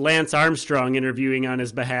has Lance Armstrong interviewing on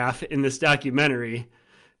his behalf in this documentary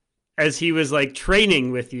as he was like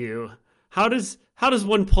training with you. How does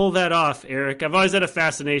one pull that off, Eric? I've always had a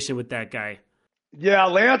fascination with that guy. Yeah,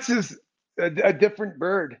 Lance is a different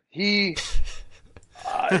bird. He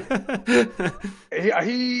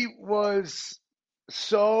was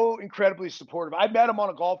so incredibly supportive. I met him on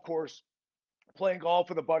a golf course playing golf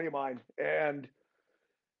with a buddy of mine, and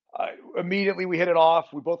immediately we hit it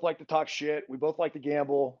off. We both like to talk shit. We both like to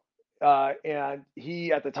gamble. And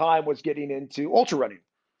he, at the time, was getting into ultra running.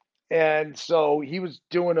 And so he was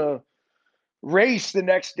doing a race the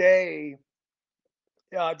next day,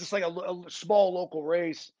 just like a small local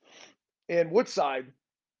race in Woodside,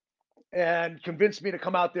 and convinced me to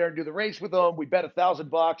come out there and do the race with him. We bet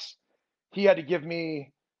 $1,000. He had to give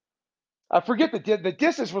me, I forget the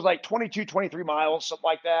distance was like 22, 23 miles, something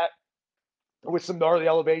like that, with some gnarly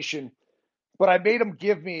elevation. But I made him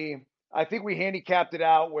give me, I think we handicapped it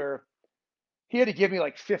out where he had to give me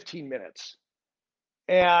like 15 minutes.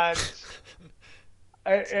 And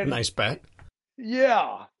nice bet.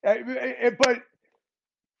 Yeah. But,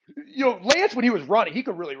 Lance, when he was running, he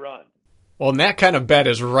could really run. Well, and that kind of bet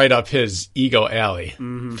is right up his ego alley.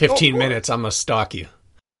 Mm-hmm. 15 minutes, I'm going to stalk you.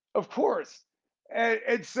 Of course.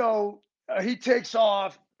 And so he takes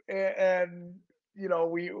off, and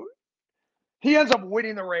he ends up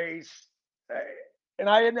winning the race. And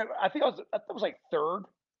I think I was like third.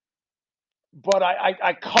 But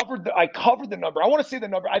I covered the number. I want to say the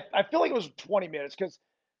number. I feel like it was 20 minutes, because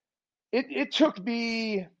it took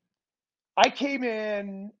me, I came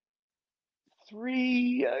in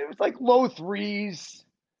it was like low threes,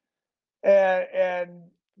 But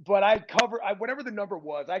whatever the number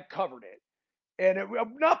was, I covered it, and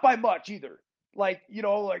not by much either. Like,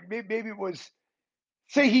 like maybe it was,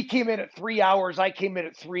 say he came in at 3 hours, I came in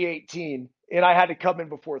at 3:18, and I had to come in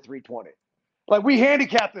before 3:20. Like, we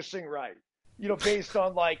handicapped this thing right, based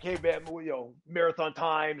on like, hey man, marathon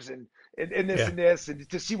times and this Yeah. and this, and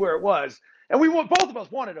to see where it was. And both of us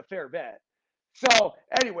wanted a fair bet. So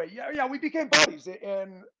anyway, yeah, we became buddies,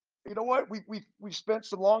 and you know what? We spent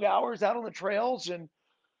some long hours out on the trails, and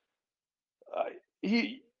uh,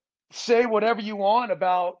 he say whatever you want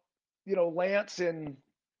about Lance, and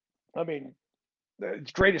I mean, the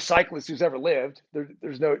greatest cyclist who's ever lived.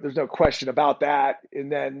 There's no question about that.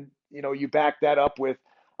 And then you back that up with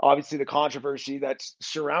obviously the controversy that's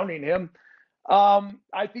surrounding him.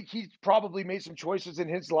 I think he's probably made some choices in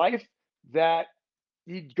his life that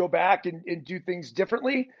he'd go back and do things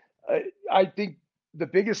differently. I think the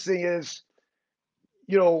biggest thing is,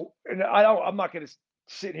 and I'm not going to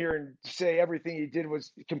sit here and say everything he did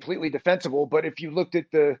was completely defensible, but if you looked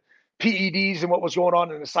at the PEDs and what was going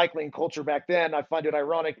on in the cycling culture back then, I find it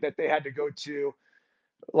ironic that they had to go to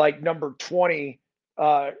like number 20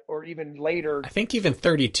 or even later. I think even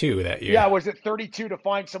 32 that year. Yeah, was it 32 to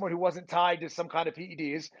find someone who wasn't tied to some kind of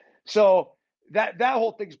PEDs? So that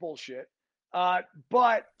whole thing's bullshit.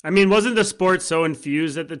 But I mean, wasn't the sport so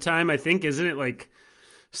infused at the time? I think, isn't it like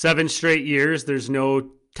 7 straight years? There's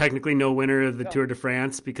technically no winner of the Tour de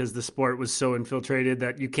France because the sport was so infiltrated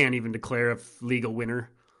that you can't even declare a legal winner.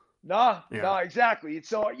 No, exactly.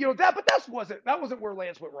 So but that wasn't where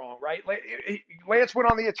Lance went wrong, right? Lance went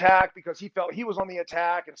on the attack because he felt he was on the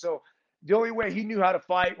attack, and so the only way he knew how to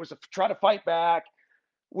fight was to try to fight back,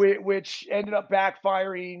 which ended up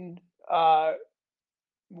backfiring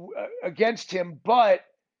against him. But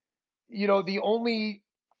the only,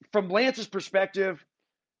 from Lance's perspective,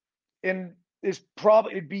 and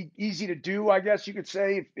it'd be easy to do, I guess you could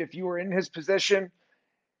say, if you were in his position.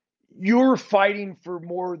 You're fighting for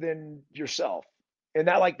more than yourself, and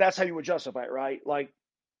that's how you would justify it, right? Like,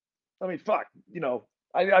 I mean, fuck,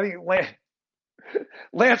 I think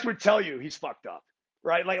Lance would tell you he's fucked up,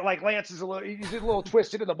 right? Like Lance is he's a little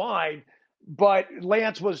twisted in the mind, but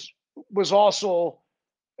Lance was also,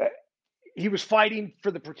 he was fighting for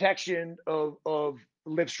the protection of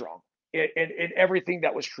Livestrong and everything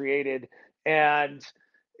that was created. And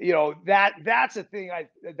that's a thing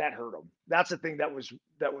that hurt him. That's the thing that was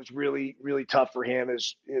really, really tough for him,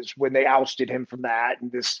 is when they ousted him from that. And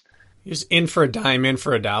this, He was in for a dime, in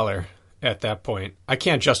for a dollar at that point. I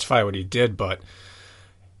can't justify what he did, but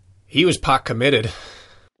he was pot committed.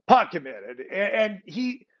 And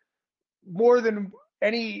he, more than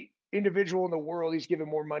any individual in the world, he's given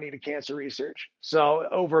more money to cancer research. So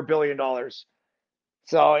over $1 billion.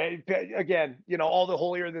 So again, all the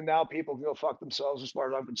holier than thou people can go fuck themselves, as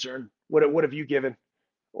far as I'm concerned. What have you given?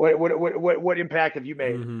 What impact have you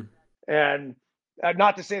made? Mm-hmm. And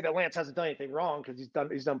not to say that Lance hasn't done anything wrong, because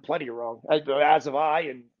he's done plenty of wrong, as have I,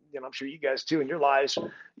 and I'm sure you guys too in your lives.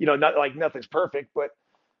 Not like nothing's perfect, but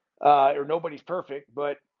or nobody's perfect,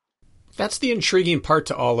 but that's the intriguing part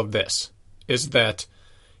to all of this, is that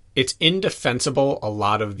it's indefensible, a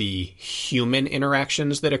lot of the human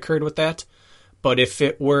interactions that occurred with that. But if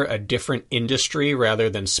it were a different industry rather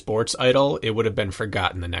than Sports Idol, it would have been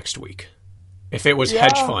forgotten the next week. If it was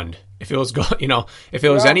hedge fund, if it was, if it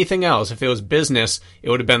was anything else, if it was business, it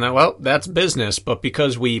would have been that, well, that's business. But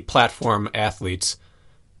because we platform athletes,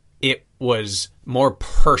 it was more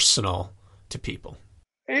personal to people.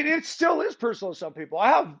 It still is personal to some people. I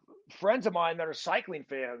have friends of mine that are cycling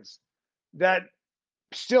fans that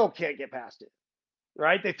still can't get past it,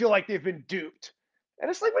 right? They feel like they've been duped. And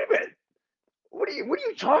it's like, wait a minute. What are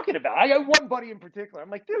you talking about? I got one buddy in particular. I'm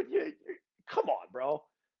like, dude, come on, bro.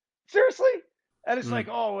 Seriously? And it's like,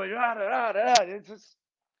 oh, it's just,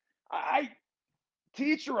 to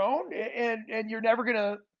each your own, and you're never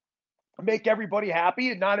gonna make everybody happy,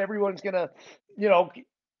 and not everyone's gonna,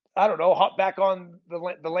 I don't know, hop back on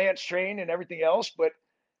the Lance train and everything else. But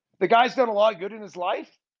the guy's done a lot of good in his life,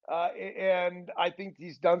 and I think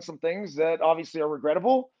he's done some things that obviously are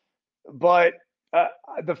regrettable. But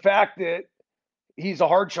the fact that he's a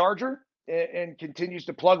hard charger and continues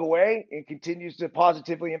to plug away and continues to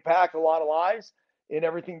positively impact a lot of lives in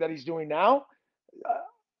everything that he's doing now,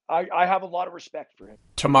 I have a lot of respect for him.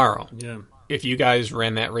 Tomorrow, if you guys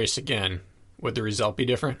ran that race again, would the result be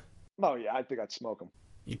different? Oh yeah, I think I'd smoke him.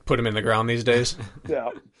 You'd put him in the ground these days? Yeah,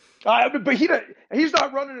 but he's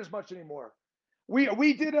not running as much anymore.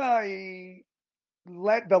 We did the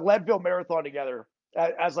Leadville Marathon together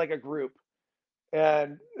as like a group,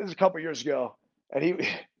 and it was a couple years ago, and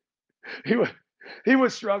he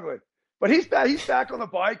was struggling. But he's back. He's back on the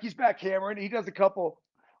bike. He's back hammering. He does a couple.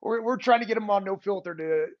 We're trying to get him on No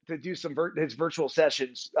Filter to do some his virtual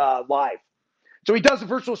sessions live. So he does the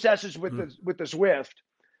virtual sessions with the Zwift,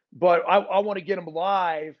 but I want to get him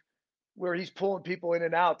live where he's pulling people in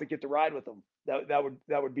and out to get to ride with him. That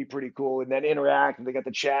would be pretty cool, and then interact, and they got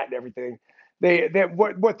the chat and everything.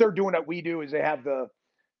 What they're doing that we do is they have the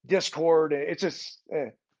Discord, and it's just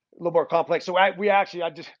a little more complex. So I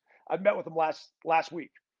met with them last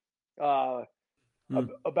week about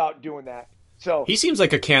doing that. So he seems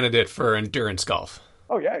like a candidate for endurance golf.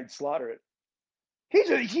 Oh yeah, he'd slaughter it. He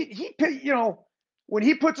when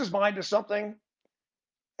he puts his mind to something,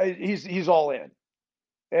 he's all in,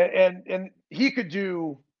 and he could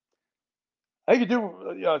do. I could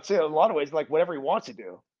do, I'd say in a lot of ways like whatever he wants to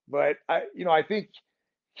do. But I think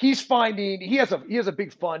he's finding he has a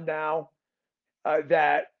big fund now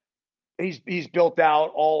that he's built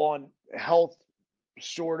out all on health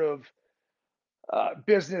sort of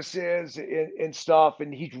businesses and stuff,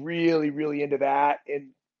 and he's really into that, and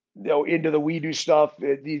into the We Do stuff.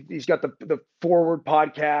 He's got the Forward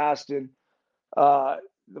podcast and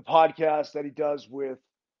the podcast that he does with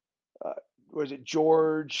was it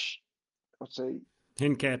George? Let's say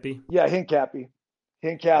Hincappy. Yeah, Hincappy.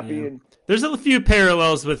 Yeah. And there's a few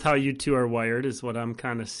parallels with how you two are wired, is what I'm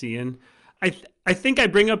kind of seeing. I think I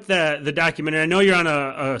bring up the documentary. I know you're on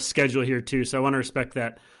a schedule here too, so I want to respect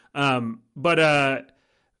that. But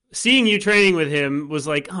seeing you training with him was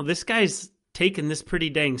like, oh, this guy's taking this pretty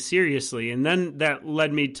dang seriously. And then that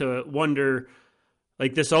led me to wonder,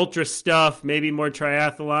 like, this ultra stuff, maybe more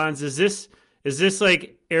triathlons. Is this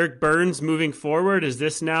like Eric Byrnes moving forward? Is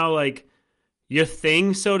this now like your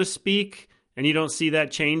thing, so to speak, and you don't see that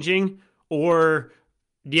changing? Or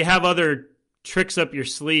do you have other tricks up your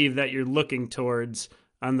sleeve that you're looking towards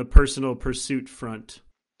on the personal pursuit front?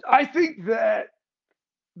 I think that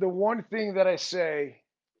the one thing that I say,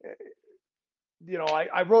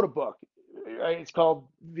 I wrote a book. It's called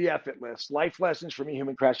The Effort List, Life Lessons from a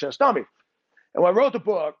Human Crash Test Dummy. And when I wrote the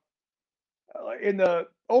book, in the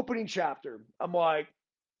opening chapter, I'm like,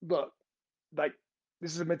 look, like,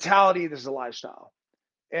 this is a mentality, this is a lifestyle.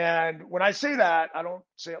 And when I say that, I don't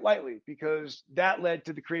say it lightly, because that led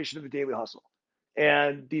to the creation of the Daily Hustle.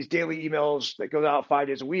 And these daily emails that go out 5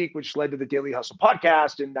 days a week, which led to the Daily Hustle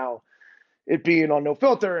podcast, and now it being on No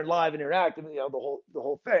Filter and live and interactive, the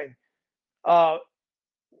whole thing.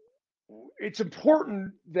 It's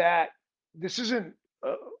important that this isn't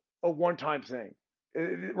a one-time thing,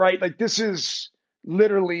 right? Like, this is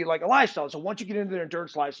literally like a lifestyle. So once you get into the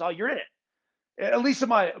endurance lifestyle, you're in it. At least in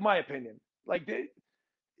my opinion. Like,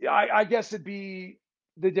 I guess it'd be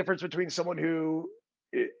the difference between someone who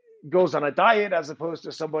goes on a diet as opposed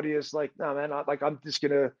to somebody is like, no, man, I'm just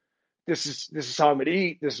gonna. This is how I'm gonna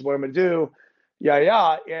eat. This is what I'm gonna do.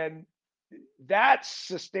 Yeah, and that's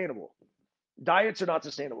sustainable. Diets are not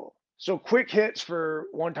sustainable. So quick hits for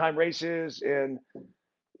one-time races, and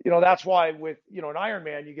that's why with an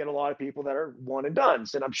Ironman you get a lot of people that are one and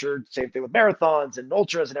dones, and I'm sure same thing with marathons and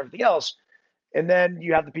ultras and everything else. And then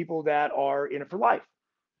you have the people that are in it for life.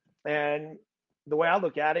 And the way I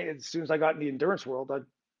look at it, as soon as I got in the endurance world, I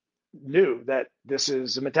knew that this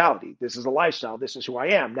is a mentality, this is a lifestyle, this is who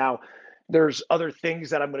I am. Now, there's other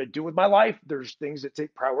things that I'm going to do with my life. There's things that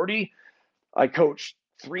take priority. I coach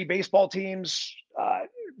 3 baseball teams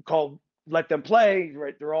called Let Them Play.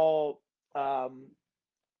 Right? They're all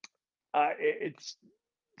it's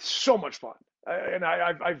so much fun, and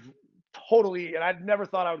I've totally, and I never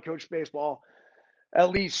thought I would coach baseball, at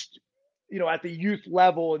least at the youth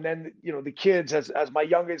level, and then the kids as my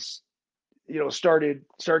youngest started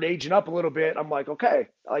aging up a little bit. I'm like, okay,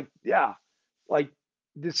 like, yeah, like,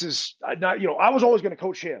 this is not, I was always going to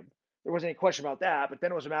coach him. There wasn't any question about that. But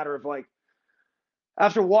then it was a matter of, like,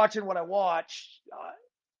 after watching what I watched,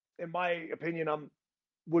 in my opinion,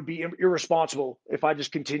 would be irresponsible if I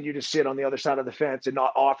just continue to sit on the other side of the fence and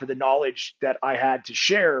not offer the knowledge that I had to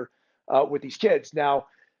share with these kids. Now,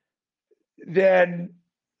 then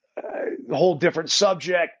a whole different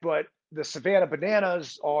subject, but the Savannah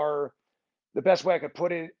Bananas are, the best way I could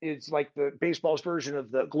put it is like the baseball's version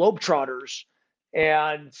of the Globetrotters.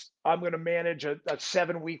 And I'm going to manage a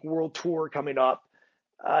 7-week world tour coming up,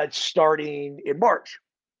 starting in March.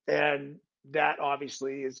 And that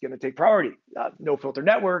obviously is going to take priority. No Filter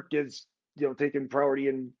Network is, taking priority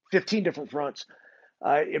in 15 different fronts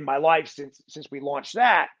in my life since we launched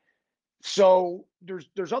that. So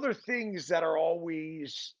there's other things that are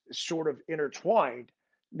always sort of intertwined.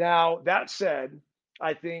 Now, that said,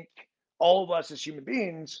 I think all of us as human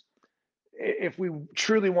beings, if we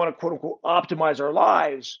truly want to, quote unquote, optimize our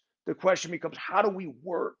lives, the question becomes, how do we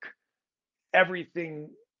work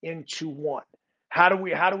everything into one? How do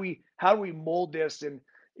we mold this and,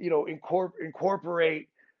 incorporate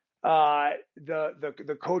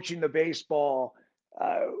the coaching, the baseball,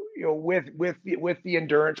 with the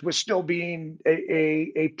endurance, with still being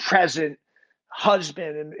a present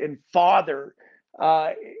husband and father,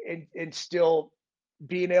 and still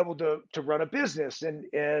being able to run a business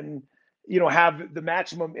and have the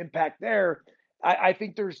maximum impact there. I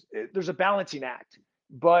think there's a balancing act.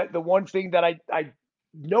 But the one thing that I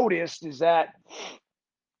noticed is that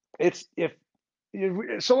it's if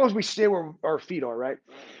so long as we stay where our feet are, right?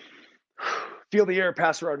 Feel the air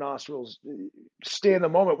pass through our nostrils, stay in the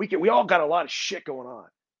moment. We all got a lot of shit going on.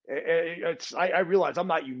 I realize I'm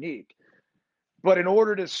not unique, but in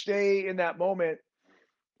order to stay in that moment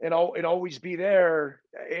and always be there,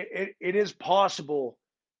 it is possible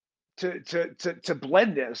to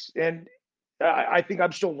blend this. And I think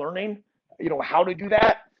I'm still learning, how to do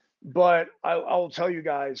that. But I'll tell you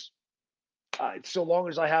guys, so long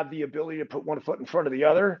as I have the ability to put one foot in front of the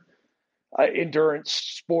other, endurance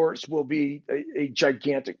sports will be a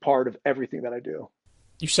gigantic part of everything that I do.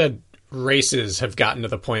 You said races have gotten to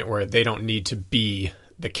the point where they don't need to be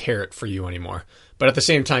the carrot for you anymore. But at the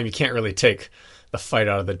same time, you can't really take the fight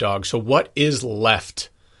out of the dog. So what is left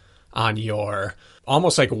on your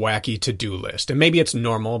almost like wacky to-do list? And maybe it's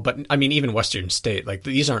normal, but I mean, even Western State, like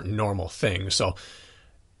these aren't normal things. So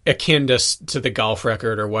akin to the golf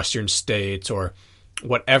record or Western States or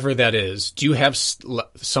whatever that is, do you have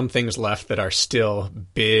some things left that are still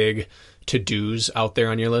big to-dos out there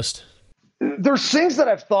on your list? There's things that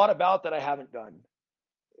I've thought about that I haven't done.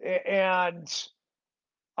 And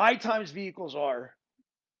I times V equals R.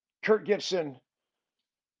 Kurt Gibson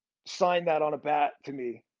signed that on a bat to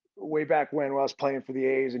me way back when I was playing for the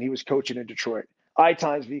A's and he was coaching in Detroit. I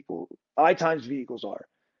times V equals R.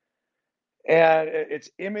 And it's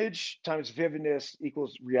image times vividness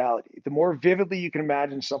equals reality. The more vividly you can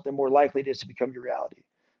imagine something, more likely it is to become your reality.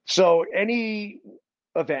 So any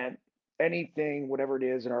event, anything, whatever it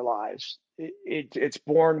is in our lives, it's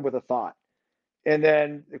born with a thought. And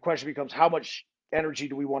then the question becomes, how much energy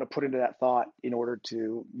do we want to put into that thought in order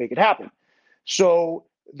to make it happen? So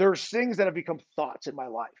there's things that have become thoughts in my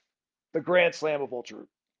life. The Grand Slam of ultra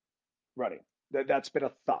running, that's been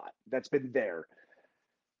a thought. That's been there.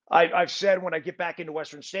 I've said when I get back into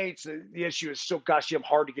Western States, the issue is so gosh damn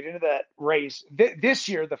hard to get into that race. This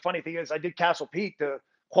year, the funny thing is I did Castle Peak to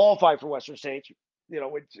qualify for Western States.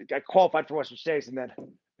 I qualified for Western States, and then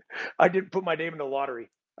I didn't put my name in the lottery.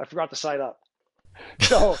 I forgot to sign up.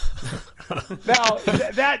 So now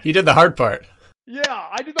that you did the hard part. Yeah,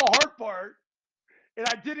 I did the hard part, and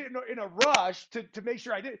I did it in a rush to make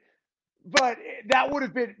sure I did. But that would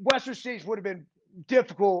have been Western States would have been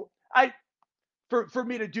difficult. For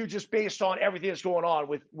me to do just based on everything that's going on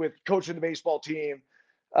with coaching the baseball team,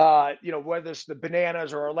 whether it's the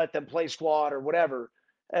Bananas or Let Them Play squad or whatever,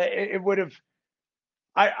 it would have.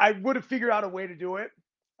 I would have figured out a way to do it.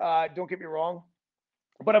 Don't get me wrong,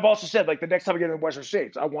 but I've also said like the next time I get in Western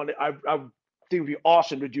States, I think it would be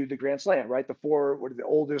awesome to do the Grand Slam, right? The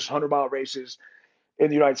oldest 100-mile races in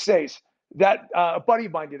the United States. That a buddy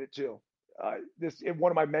of mine did it too.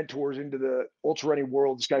 One of my mentors into the ultra running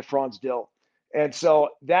world, this guy Franz Dill. And so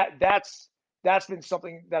that's been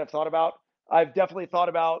something that I've thought about. I've definitely thought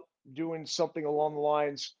about doing something along the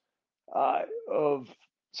lines of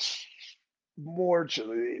more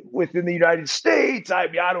within the United States. I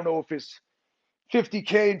mean, I don't know if it's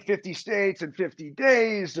 50K in 50 states in 50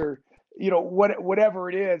 days or whatever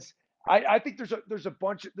it is. I think there's a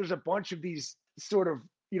bunch of these sort of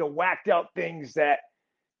whacked out things that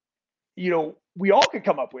we all can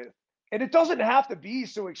come up with, and it doesn't have to be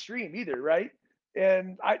so extreme either, right?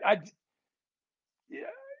 And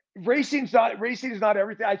racing is not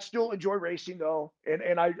everything. I still enjoy racing though,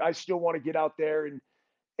 and I still want to get out there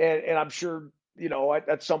and I'm sure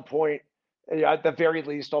at some point, at the very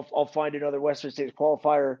least, I'll find another Western States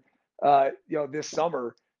qualifier, this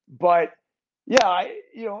summer. But yeah,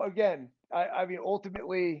 again, I mean,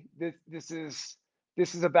 ultimately, this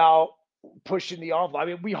is about pushing the envelope. I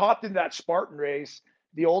mean, we hopped in that Spartan race,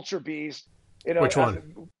 the Ultra Beast. Which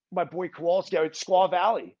one? My boy Kowalski at Squaw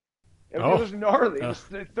Valley. It was gnarly. It was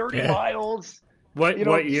 30 miles. What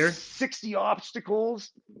year? 60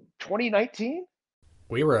 obstacles. 2019.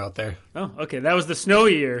 We were out there. Oh, okay. That was the snow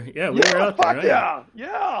year. Yeah, we were out there. Right?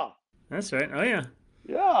 Yeah. That's right. Oh, yeah.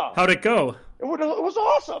 Yeah. How'd it go? It was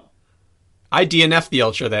awesome. I DNF'd the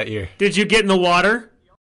Ultra that year. Did you get in the water?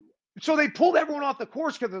 So they pulled everyone off the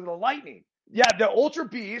course because of the lightning. Yeah, the Ultra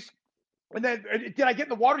Beast. And then, did I get in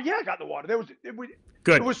the water? Yeah, I got in the water.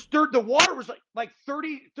 Good. It was the water was like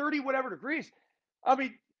 30 whatever degrees. I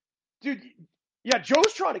mean, dude, Yeah,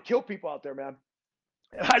 Joe's trying to kill people out there, man.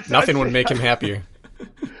 Nothing would make him happier.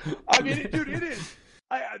 I mean, dude, it is.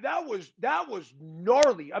 That was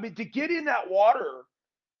gnarly. I mean, to get in that water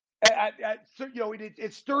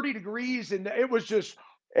it's 30 degrees, and it was just,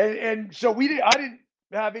 and so I didn't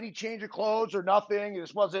have any change of clothes or nothing.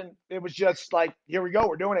 It was just like, here we go,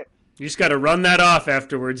 we're doing it. You just got to run that off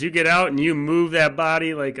afterwards. You get out and you move that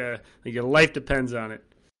body like your life depends on it.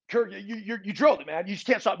 Kurt, you drilled it, man. You just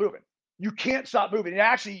can't stop moving. You can't stop moving. And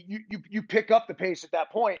actually, you pick up the pace at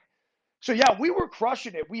that point. So yeah, we were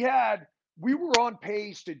crushing it. We were on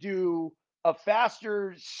pace to do a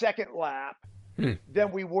faster second lap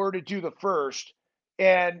than we were to do the first,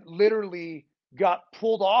 and literally got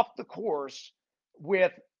pulled off the course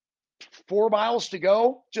with 4 miles to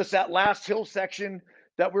go, just that last hill section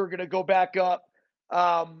that we were going to go back up.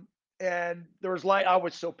 And there was I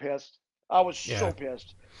was so pissed. I was so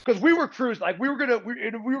pissed because we were cruising. Like we were going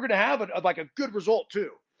to have a good result too.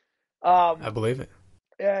 I believe it.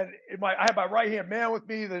 And I had my right-hand man with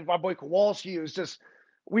me, my boy Kowalski. It was just,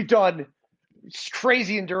 we've done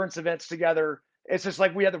crazy endurance events together. It's just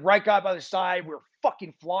like we had the right guy by the side. We were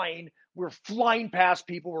fucking flying. We were flying past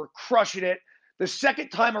people. We were crushing it. The second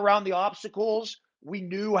time around the obstacles, we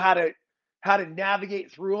knew how to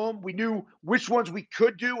navigate through them. We knew which ones we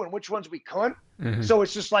could do and which ones we couldn't. Mm-hmm. So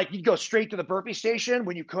it's just like you'd go straight to the burpee station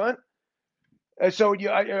when you couldn't. And so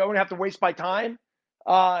I wouldn't have to waste my time.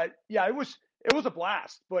 It was a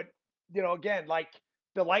blast. But, again, like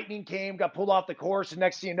the lightning came, got pulled off the course, and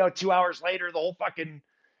next thing you know, 2 hours later, the whole fucking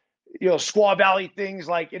Squaw Valley thing's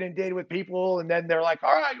like inundated with people, and then they're like,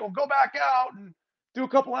 all right, we'll go back out and do a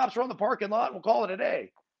couple laps around the parking lot and we'll call it a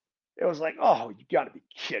day. It was like, oh, you got to be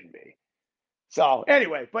kidding me. So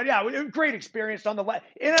anyway, but yeah, it was a great experience on the and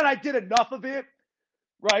then I did enough of it,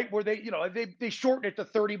 right, where they shortened it to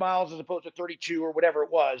 30 miles as opposed to 32 or whatever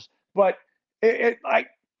it was. But I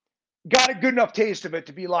got a good enough taste of it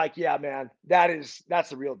to be like, yeah, man, that's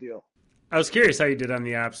the real deal. I was curious how you did on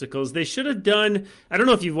the obstacles. They should have done, I don't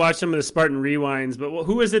know if you've watched some of the Spartan Rewinds, but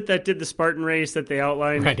who is it that did the Spartan race that they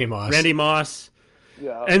outlined? Randy Moss.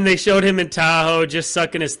 Yeah. And they showed him in Tahoe just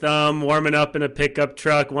sucking his thumb, warming up in a pickup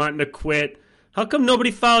truck, wanting to quit. How come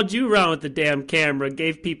nobody followed you around with the damn camera,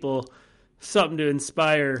 gave people something to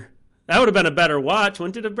inspire? That would have been a better watch,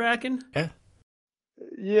 wouldn't it have, Bracken? Yeah.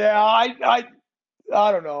 Yeah, I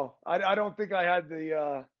don't know. I don't think I had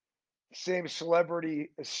the same celebrity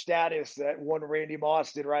status that one Randy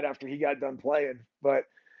Moss did right after he got done playing. But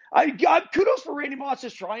I got kudos for Randy Moss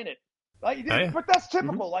just trying it. But that's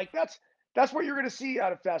typical. Mm-hmm. Like that's what you're going to see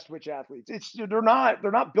out of fast twitch athletes. They're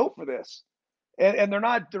not built for this, and they're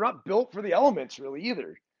not built for the elements really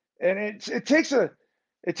either. And it takes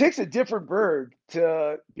a different bird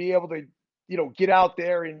to be able to get out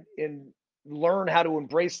there and learn how to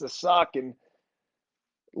embrace the suck and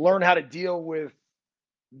learn how to deal with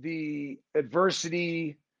the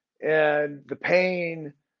adversity and the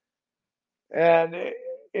pain. And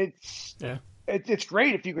it's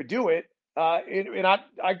great if you could do it. But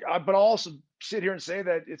I'll also sit here and say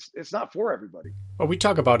that it's not for everybody. Well, we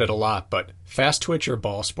talk about it a lot, but fast twitch or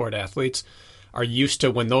ball sport athletes are used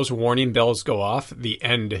to when those warning bells go off, the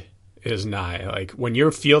end is nigh. Like when you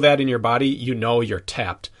feel that in your body, you're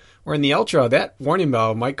tapped. Or in the ultra, that warning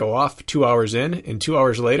bell might go off 2 hours in, and 2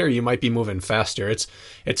 hours later, you might be moving faster.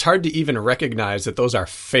 It's hard to even recognize that those are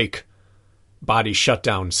fake body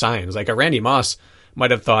shutdown signs. Like a Randy Moss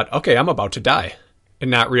might have thought, okay, I'm about to die,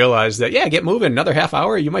 and not realize that, yeah, get moving, another half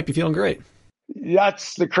hour, you might be feeling great.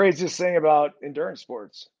 That's the craziest thing about endurance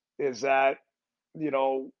sports is that,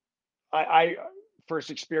 I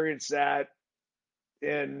first experienced that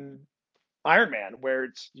in Ironman,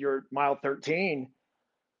 where you're mile 13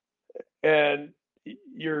 and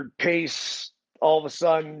your pace all of a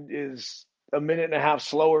sudden is a minute and a half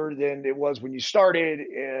slower than it was when you started.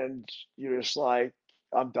 And you're just like,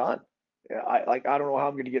 I'm done. I don't know how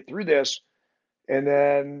I'm going to get through this. And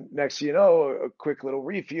then next thing you know, a quick little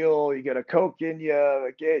refuel, you get a Coke in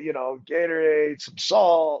you, Gatorade, some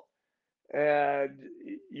salt, and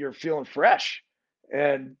you're feeling fresh,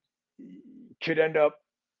 and could end up,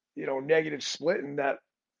 negative splitting that,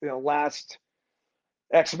 last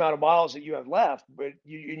X amount of miles that you have left, but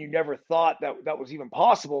you never thought that was even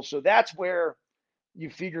possible. So that's where you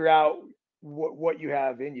figure out what you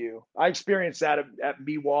have in you. I experienced that at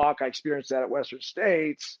Miwok. I experienced that at Western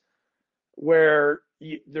States, where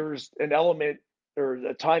there was an element or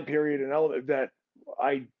a time period, an element that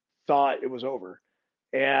I thought it was over,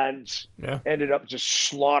 and ended up just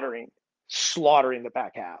slaughtering the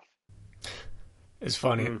back half. It's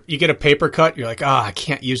funny. You get a paper cut, you're like, I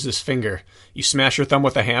can't use this finger. You smash your thumb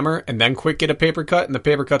with a hammer and then quick get a paper cut, and the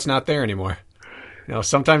paper cut's not there anymore.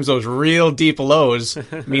 Sometimes those real deep lows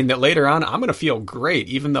mean that later on I'm going to feel great,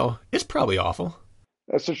 even though it's probably awful.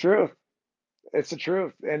 That's the truth. It's the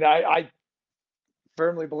truth. And I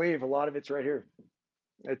firmly believe a lot of it's right here.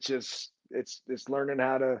 It's just, it's learning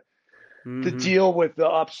how to Mm-hmm. deal with the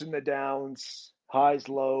ups and the downs, highs,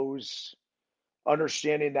 lows,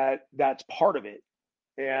 understanding that that's part of it.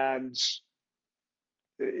 And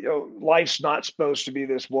life's not supposed to be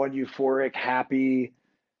this one euphoric, happy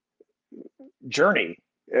journey.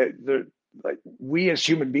 Like we as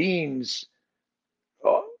human beings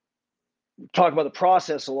uh, talk about the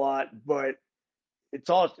process a lot, but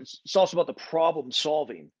it's also about the problem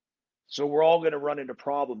solving. So we're all going to run into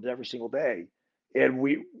problems every single day, and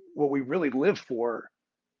what we really live for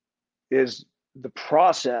is the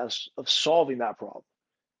process of solving that problem.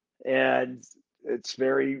 And it's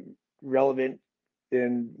very relevant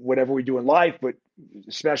in whatever we do in life, but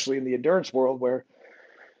especially in the endurance world where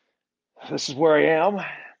this is where I am.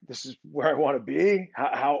 This is where I want to be.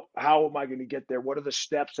 How am I going to get there? What are the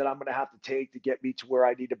steps that I'm going to have to take to get me to where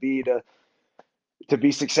I need to be to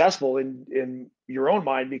be successful in your own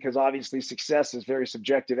mind? Because obviously success is very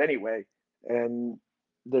subjective anyway, and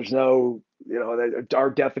there's no our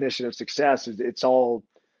definition of success is it's all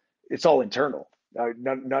internal.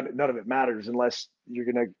 None of it matters unless you're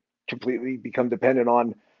going to completely become dependent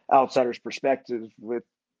on outsiders' perspectives, which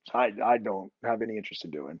I don't have any interest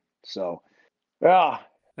in doing. So, yeah,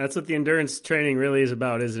 That's what the endurance training really is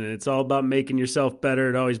about, isn't it? It's all about making yourself better.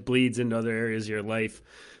 It always bleeds into other areas of your life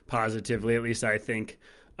positively, at least I think.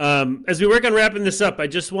 As we work on wrapping this up, I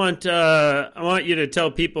want you to tell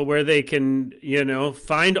people where they can,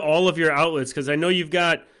 find all of your outlets, because I know you've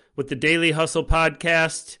got with the Daily Hustle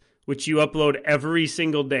podcast, which you upload every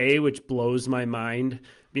single day, which blows my mind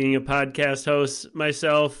being a podcast host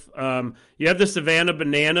myself. You have the Savannah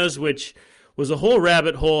Bananas, which was a whole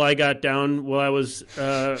rabbit hole I got down while I was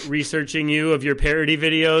researching you of your parody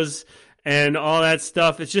videos and all that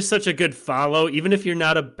stuff. It's just such a good follow, even if you're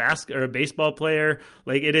not a baseball player.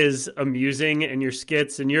 Like, it is amusing, and your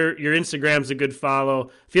skits and your Instagram's a good follow.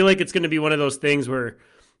 I feel like it's going to be one of those things where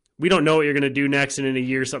we don't know what you're going to do next, and in a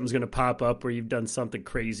year something's going to pop up where you've done something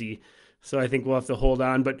crazy. So I think we'll have to hold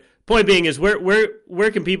on. But point being is,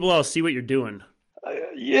 where can people all see what you're doing?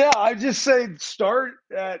 yeah, I just say start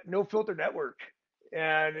at No Filter Network,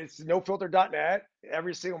 and it's nofilter.net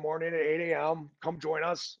every single morning at 8 a.m. Come join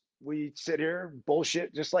us. We sit here,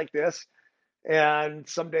 bullshit just like this. And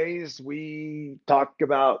some days we talk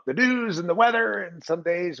about the news and the weather, and some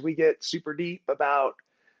days we get super deep about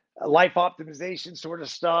life optimization sort of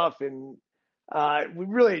stuff. And we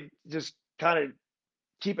really just kind of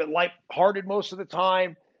keep it lighthearted most of the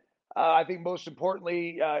time. I think most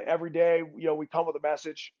importantly, every day, we come with a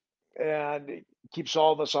message, and it keeps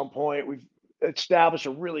all of us on point. We've established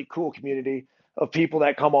a really cool community of people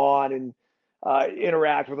that come on and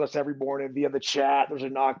interact with us every morning via the chat. There's a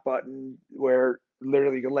knock button where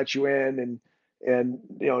literally can let you in, and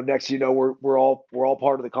next we're all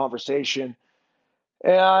part of the conversation.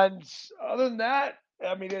 And other than that,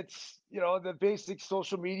 I mean, it's the basic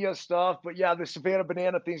social media stuff. But yeah, the Savannah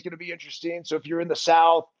Banana thing is going to be interesting. So if you're in the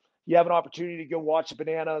South, you have an opportunity to go watch the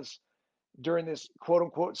Bananas during this quote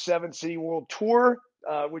unquote 7-city world tour,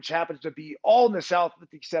 which happens to be all in the South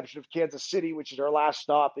with the exception of Kansas City, which is our last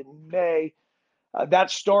stop in May.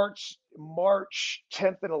 That starts March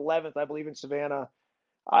 10th and 11th, I believe, in Savannah.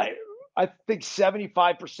 I I think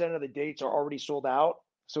 75% of the dates are already sold out,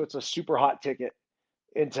 so it's a super hot ticket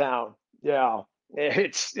in town. Yeah,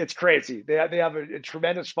 it's crazy. They have a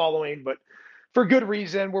tremendous following, but for good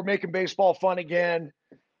reason. We're making baseball fun again.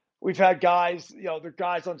 We've had guys, they're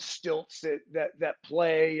guys on stilts that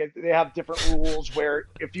play. They have different rules where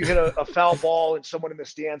if you hit a foul ball and someone in the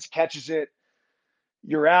stands catches it,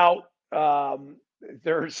 you're out.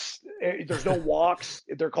 There's no walks.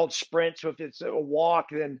 They're called sprints. So if it's a walk,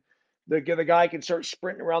 then the guy can start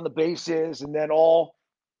sprinting around the bases, and then all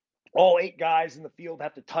 8 guys in the field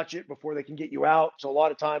have to touch it before they can get you out. So a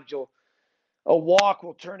lot of times a walk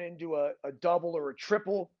will turn into a double or a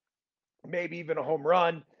triple, maybe even a home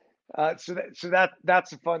run. That's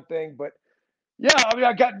a fun thing. But yeah, I mean,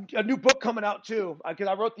 I got a new book coming out too, because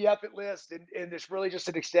I wrote the effort list, and it's really just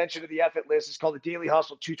an extension of the effort list. It's called the Daily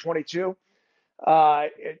Hustle 222,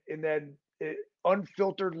 and then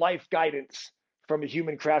unfiltered life guidance from a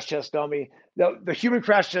human crash test dummy. The human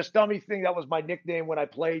crash test dummy thing, that was my nickname when I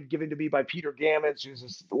played, given to me by Peter Gammons,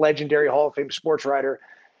 who's a legendary Hall of Fame sports writer,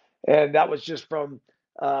 and that was just from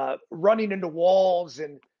running into walls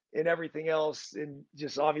and everything else, and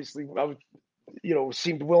just obviously I was,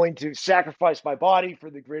 seemed willing to sacrifice my body for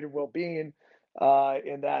the greater well-being,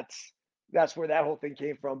 and that's where that whole thing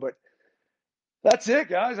came from. But That's it,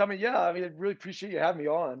 guys. I really appreciate you having me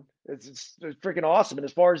on. It's freaking awesome. And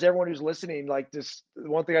as far as everyone who's listening, like, just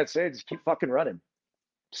one thing I'd say is just keep fucking running.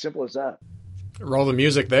 Simple as that. Roll the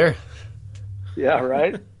music there. Yeah,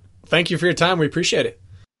 right? Thank you for your time. We appreciate it.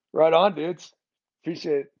 Right on, dudes.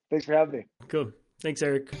 Appreciate it. Thanks for having me. Cool. Thanks,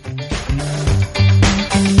 Eric.